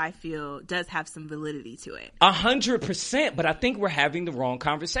say and how I feel does have some validity to it. 100%, but I think we're having the wrong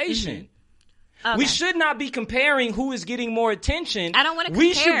conversation. Mm-hmm. Okay. We should not be comparing who is getting more attention. I don't want to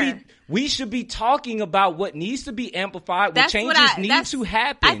compare. We should be talking about what needs to be amplified, what changes need to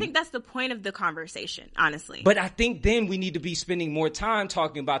happen. I think that's the point of the conversation, honestly. But I think then we need to be spending more time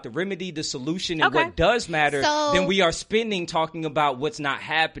talking about the remedy, the solution, and what does matter than we are spending talking about what's not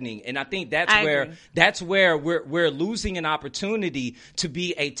happening. And I think that's where we're losing an opportunity to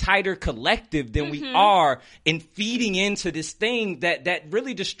be a tighter collective than we are in feeding into this thing that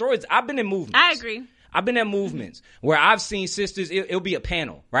really destroys. I've been in movements. I agree. I've been at movements where I've seen sisters, it'll be a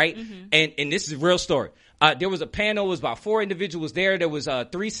panel, right? And this is a real story. There was a panel, it was about 4 individuals there. There was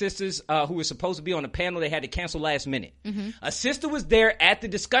 3 sisters who were supposed to be on the panel. They had to cancel last minute. A sister was there at the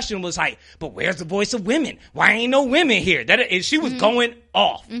discussion, was like, but where's the voice of women? Why ain't no women here? And she was going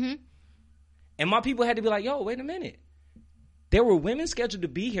off. And my people had to be like, yo, wait a minute. There were women scheduled to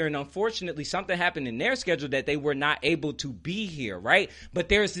be here, and unfortunately something happened in their schedule that they were not able to be here, right? But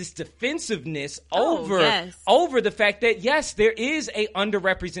there's this defensiveness over the fact that, yes, there is a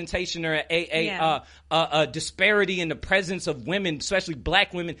underrepresentation or a disparity in the presence of women, especially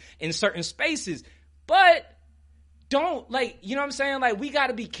black women, in certain spaces. But don't, like, you know what I'm saying? Like, we got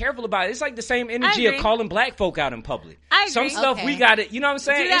to be careful about it. It's like the same energy of calling black folk out in public. I agree. Some stuff we got to, you know what I'm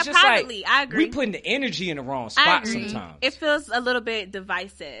saying? Do that it's just privately. like, I agree. we putting the energy in the wrong spot sometimes. It feels a little bit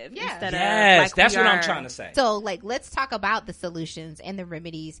divisive. Instead of, like, that's what I'm trying to say. So, like, let's talk about the solutions and the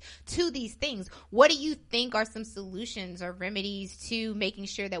remedies to these things. What do you think are some solutions or remedies to making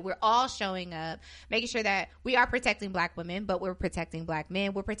sure that we're all showing up, making sure that we are protecting black women, but we're protecting black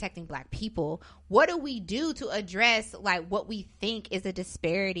men, we're protecting black people? What do we do to address, like, what we think is a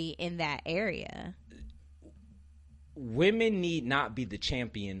disparity in that area? Women need not be the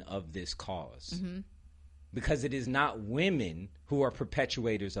champion of this cause because it is not women who are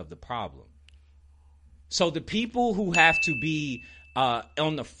perpetuators of the problem. So the people who have to be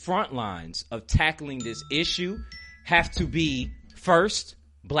on the front lines of tackling this issue have to be, first,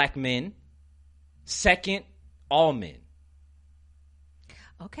 black men, second, all men.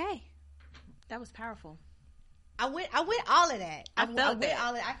 Okay. That was powerful. I went all of that. I felt that.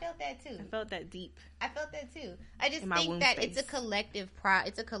 I felt that too. I felt that deep. I felt that too. I just think that it's a collective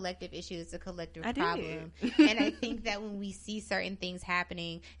it's a collective issue. It's a collective problem. And I think that when we see certain things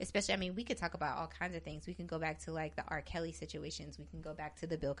happening, especially, I mean, we could talk about all kinds of things. We can go back to, like, the R. Kelly situations. We can go back to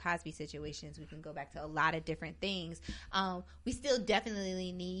the Bill Cosby situations. We can go back to a lot of different things. We still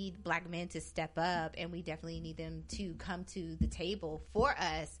definitely need black men to step up, and we definitely need them to come to the table for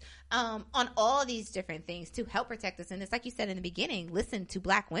us on all these different things to help protect us. And it's like you said in the beginning, listen to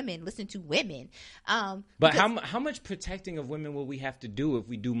black women, listen to women. But how much protecting of women will we have to do if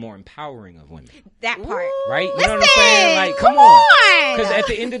we do more empowering of women? That part, right? You know what I'm saying? Like, come on, because at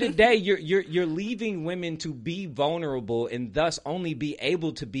the end of the day, you're leaving women to be vulnerable and thus only be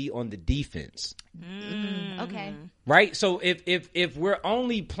able to be on the defense. Okay. Right. So if we're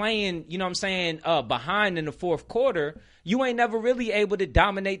only playing, you know what I'm saying, behind in the fourth quarter, you ain't never really able to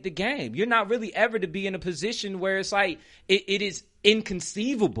dominate the game. You're not really ever to be in a position where it's like it is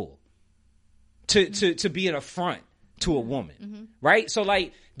inconceivable to be an affront to a woman, right? So,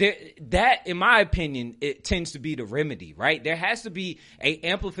 like, that, in my opinion, it tends to be the remedy, right? There has to be a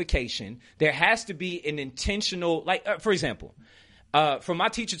amplification. There has to be an intentional, like, for example, for my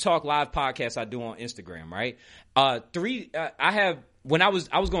Teacher Talk live podcast I do on Instagram, right? When I was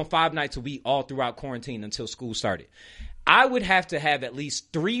going 5 nights a week all throughout quarantine until school started. I would have to have at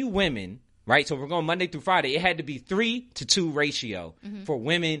least 3 women, right? So we're going Monday through Friday. It had to be 3-to-2 ratio for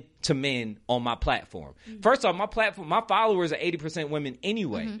women to men on my platform. First off, my followers are 80% women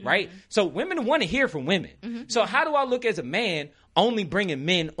anyway, right? So women want to hear from women. So how do I look as a man only bringing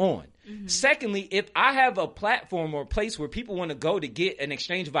men on? Secondly, if I have a platform or a place where people want to go to get an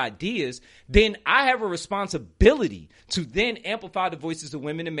exchange of ideas, then I have a responsibility to then amplify the voices of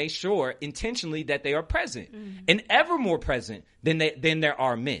women and make sure intentionally that they are present and ever more present than there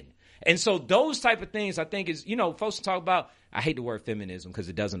are men. And so those type of things, I think, is, you know, folks talk about, I hate the word feminism because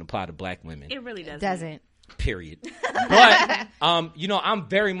it doesn't apply to black women. It really doesn't. Period. But, you know, I'm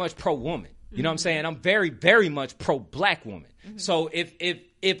very much pro-woman. You know what I'm saying? I'm very, very much pro-black woman. So if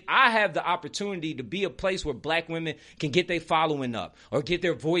if I have the opportunity to be a place where black women can get their following up or get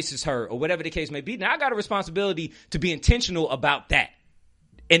their voices heard or whatever the case may be, now I got a responsibility to be intentional about that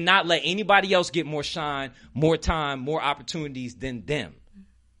and not let anybody else get more shine, more time, more opportunities than them.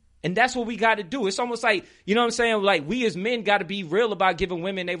 And that's what we got to do. It's almost like, you know what I'm saying? Like, we as men got to be real about giving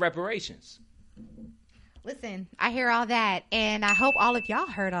women their reparations. Listen, I hear all that, and I hope all of y'all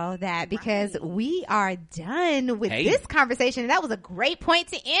heard all of that, because we are done with this conversation. And that was a great point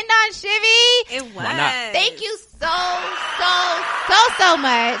to end on, Shivy. It was. Thank you so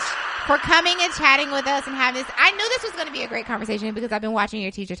much for coming and chatting with us and having this. I knew this was going to be a great conversation because I've been watching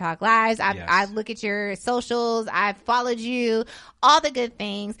your Teacher Talk Lives. I look at your socials. I've followed you, all the good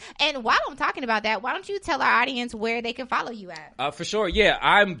things. And while I'm talking about that, why don't you tell our audience where they can follow you at? For sure. Yeah,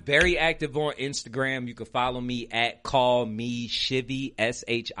 I'm very active on Instagram. You can follow me at Call Me Shivy,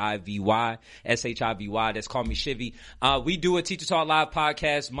 SHIVY. That's Call Me Shivy. We do a Teacher Talk Live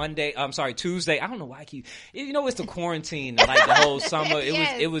podcast Tuesday. I don't know why I keep, it's the quarantine, like the whole summer.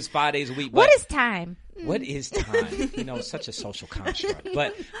 It was 5 days a week. What is time? What is time? Such a social construct.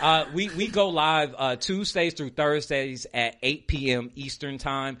 But we go live Tuesdays through Thursdays at 8 p.m. Eastern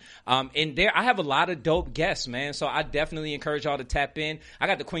time. And there I have a lot of dope guests, man. So I definitely encourage y'all to tap in. I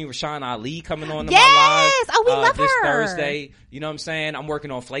got the Queen Rashawn Ali coming on to my live. Oh, we love this her. Thursday. You know what I'm saying? I'm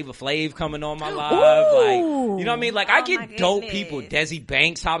working on Flavor Flav coming on my live. Ooh. Like, you know what I mean? Like, I get dope people. Desi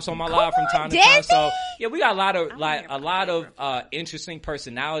Banks hops on my live from time to time. So yeah, we got a lot of interesting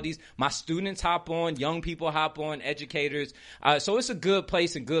personalities. My students hop on, young people hop on, educators. So it's a good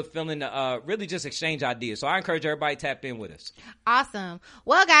place and good feeling to really just exchange ideas. So I encourage everybody to tap in with us. Awesome.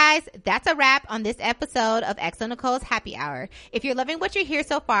 Well, guys, that's a wrap on this episode of XO Nicole's Happy Hour. If you're loving what you hear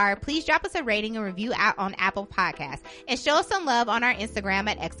so far, please drop us a rating and review out on Apple Podcasts, and show us some love on our Instagram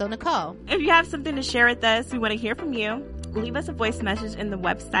at XO Nicole. If you have something to share with us, we want to hear from you. Leave us a voice message in the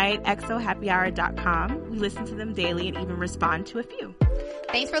website, xohappyhour.com. We listen to them daily and even respond to a few.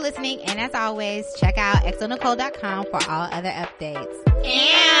 Thanks for listening, and as always, check out xonicole.com for all other updates.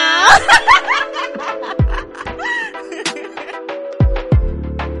 Ew.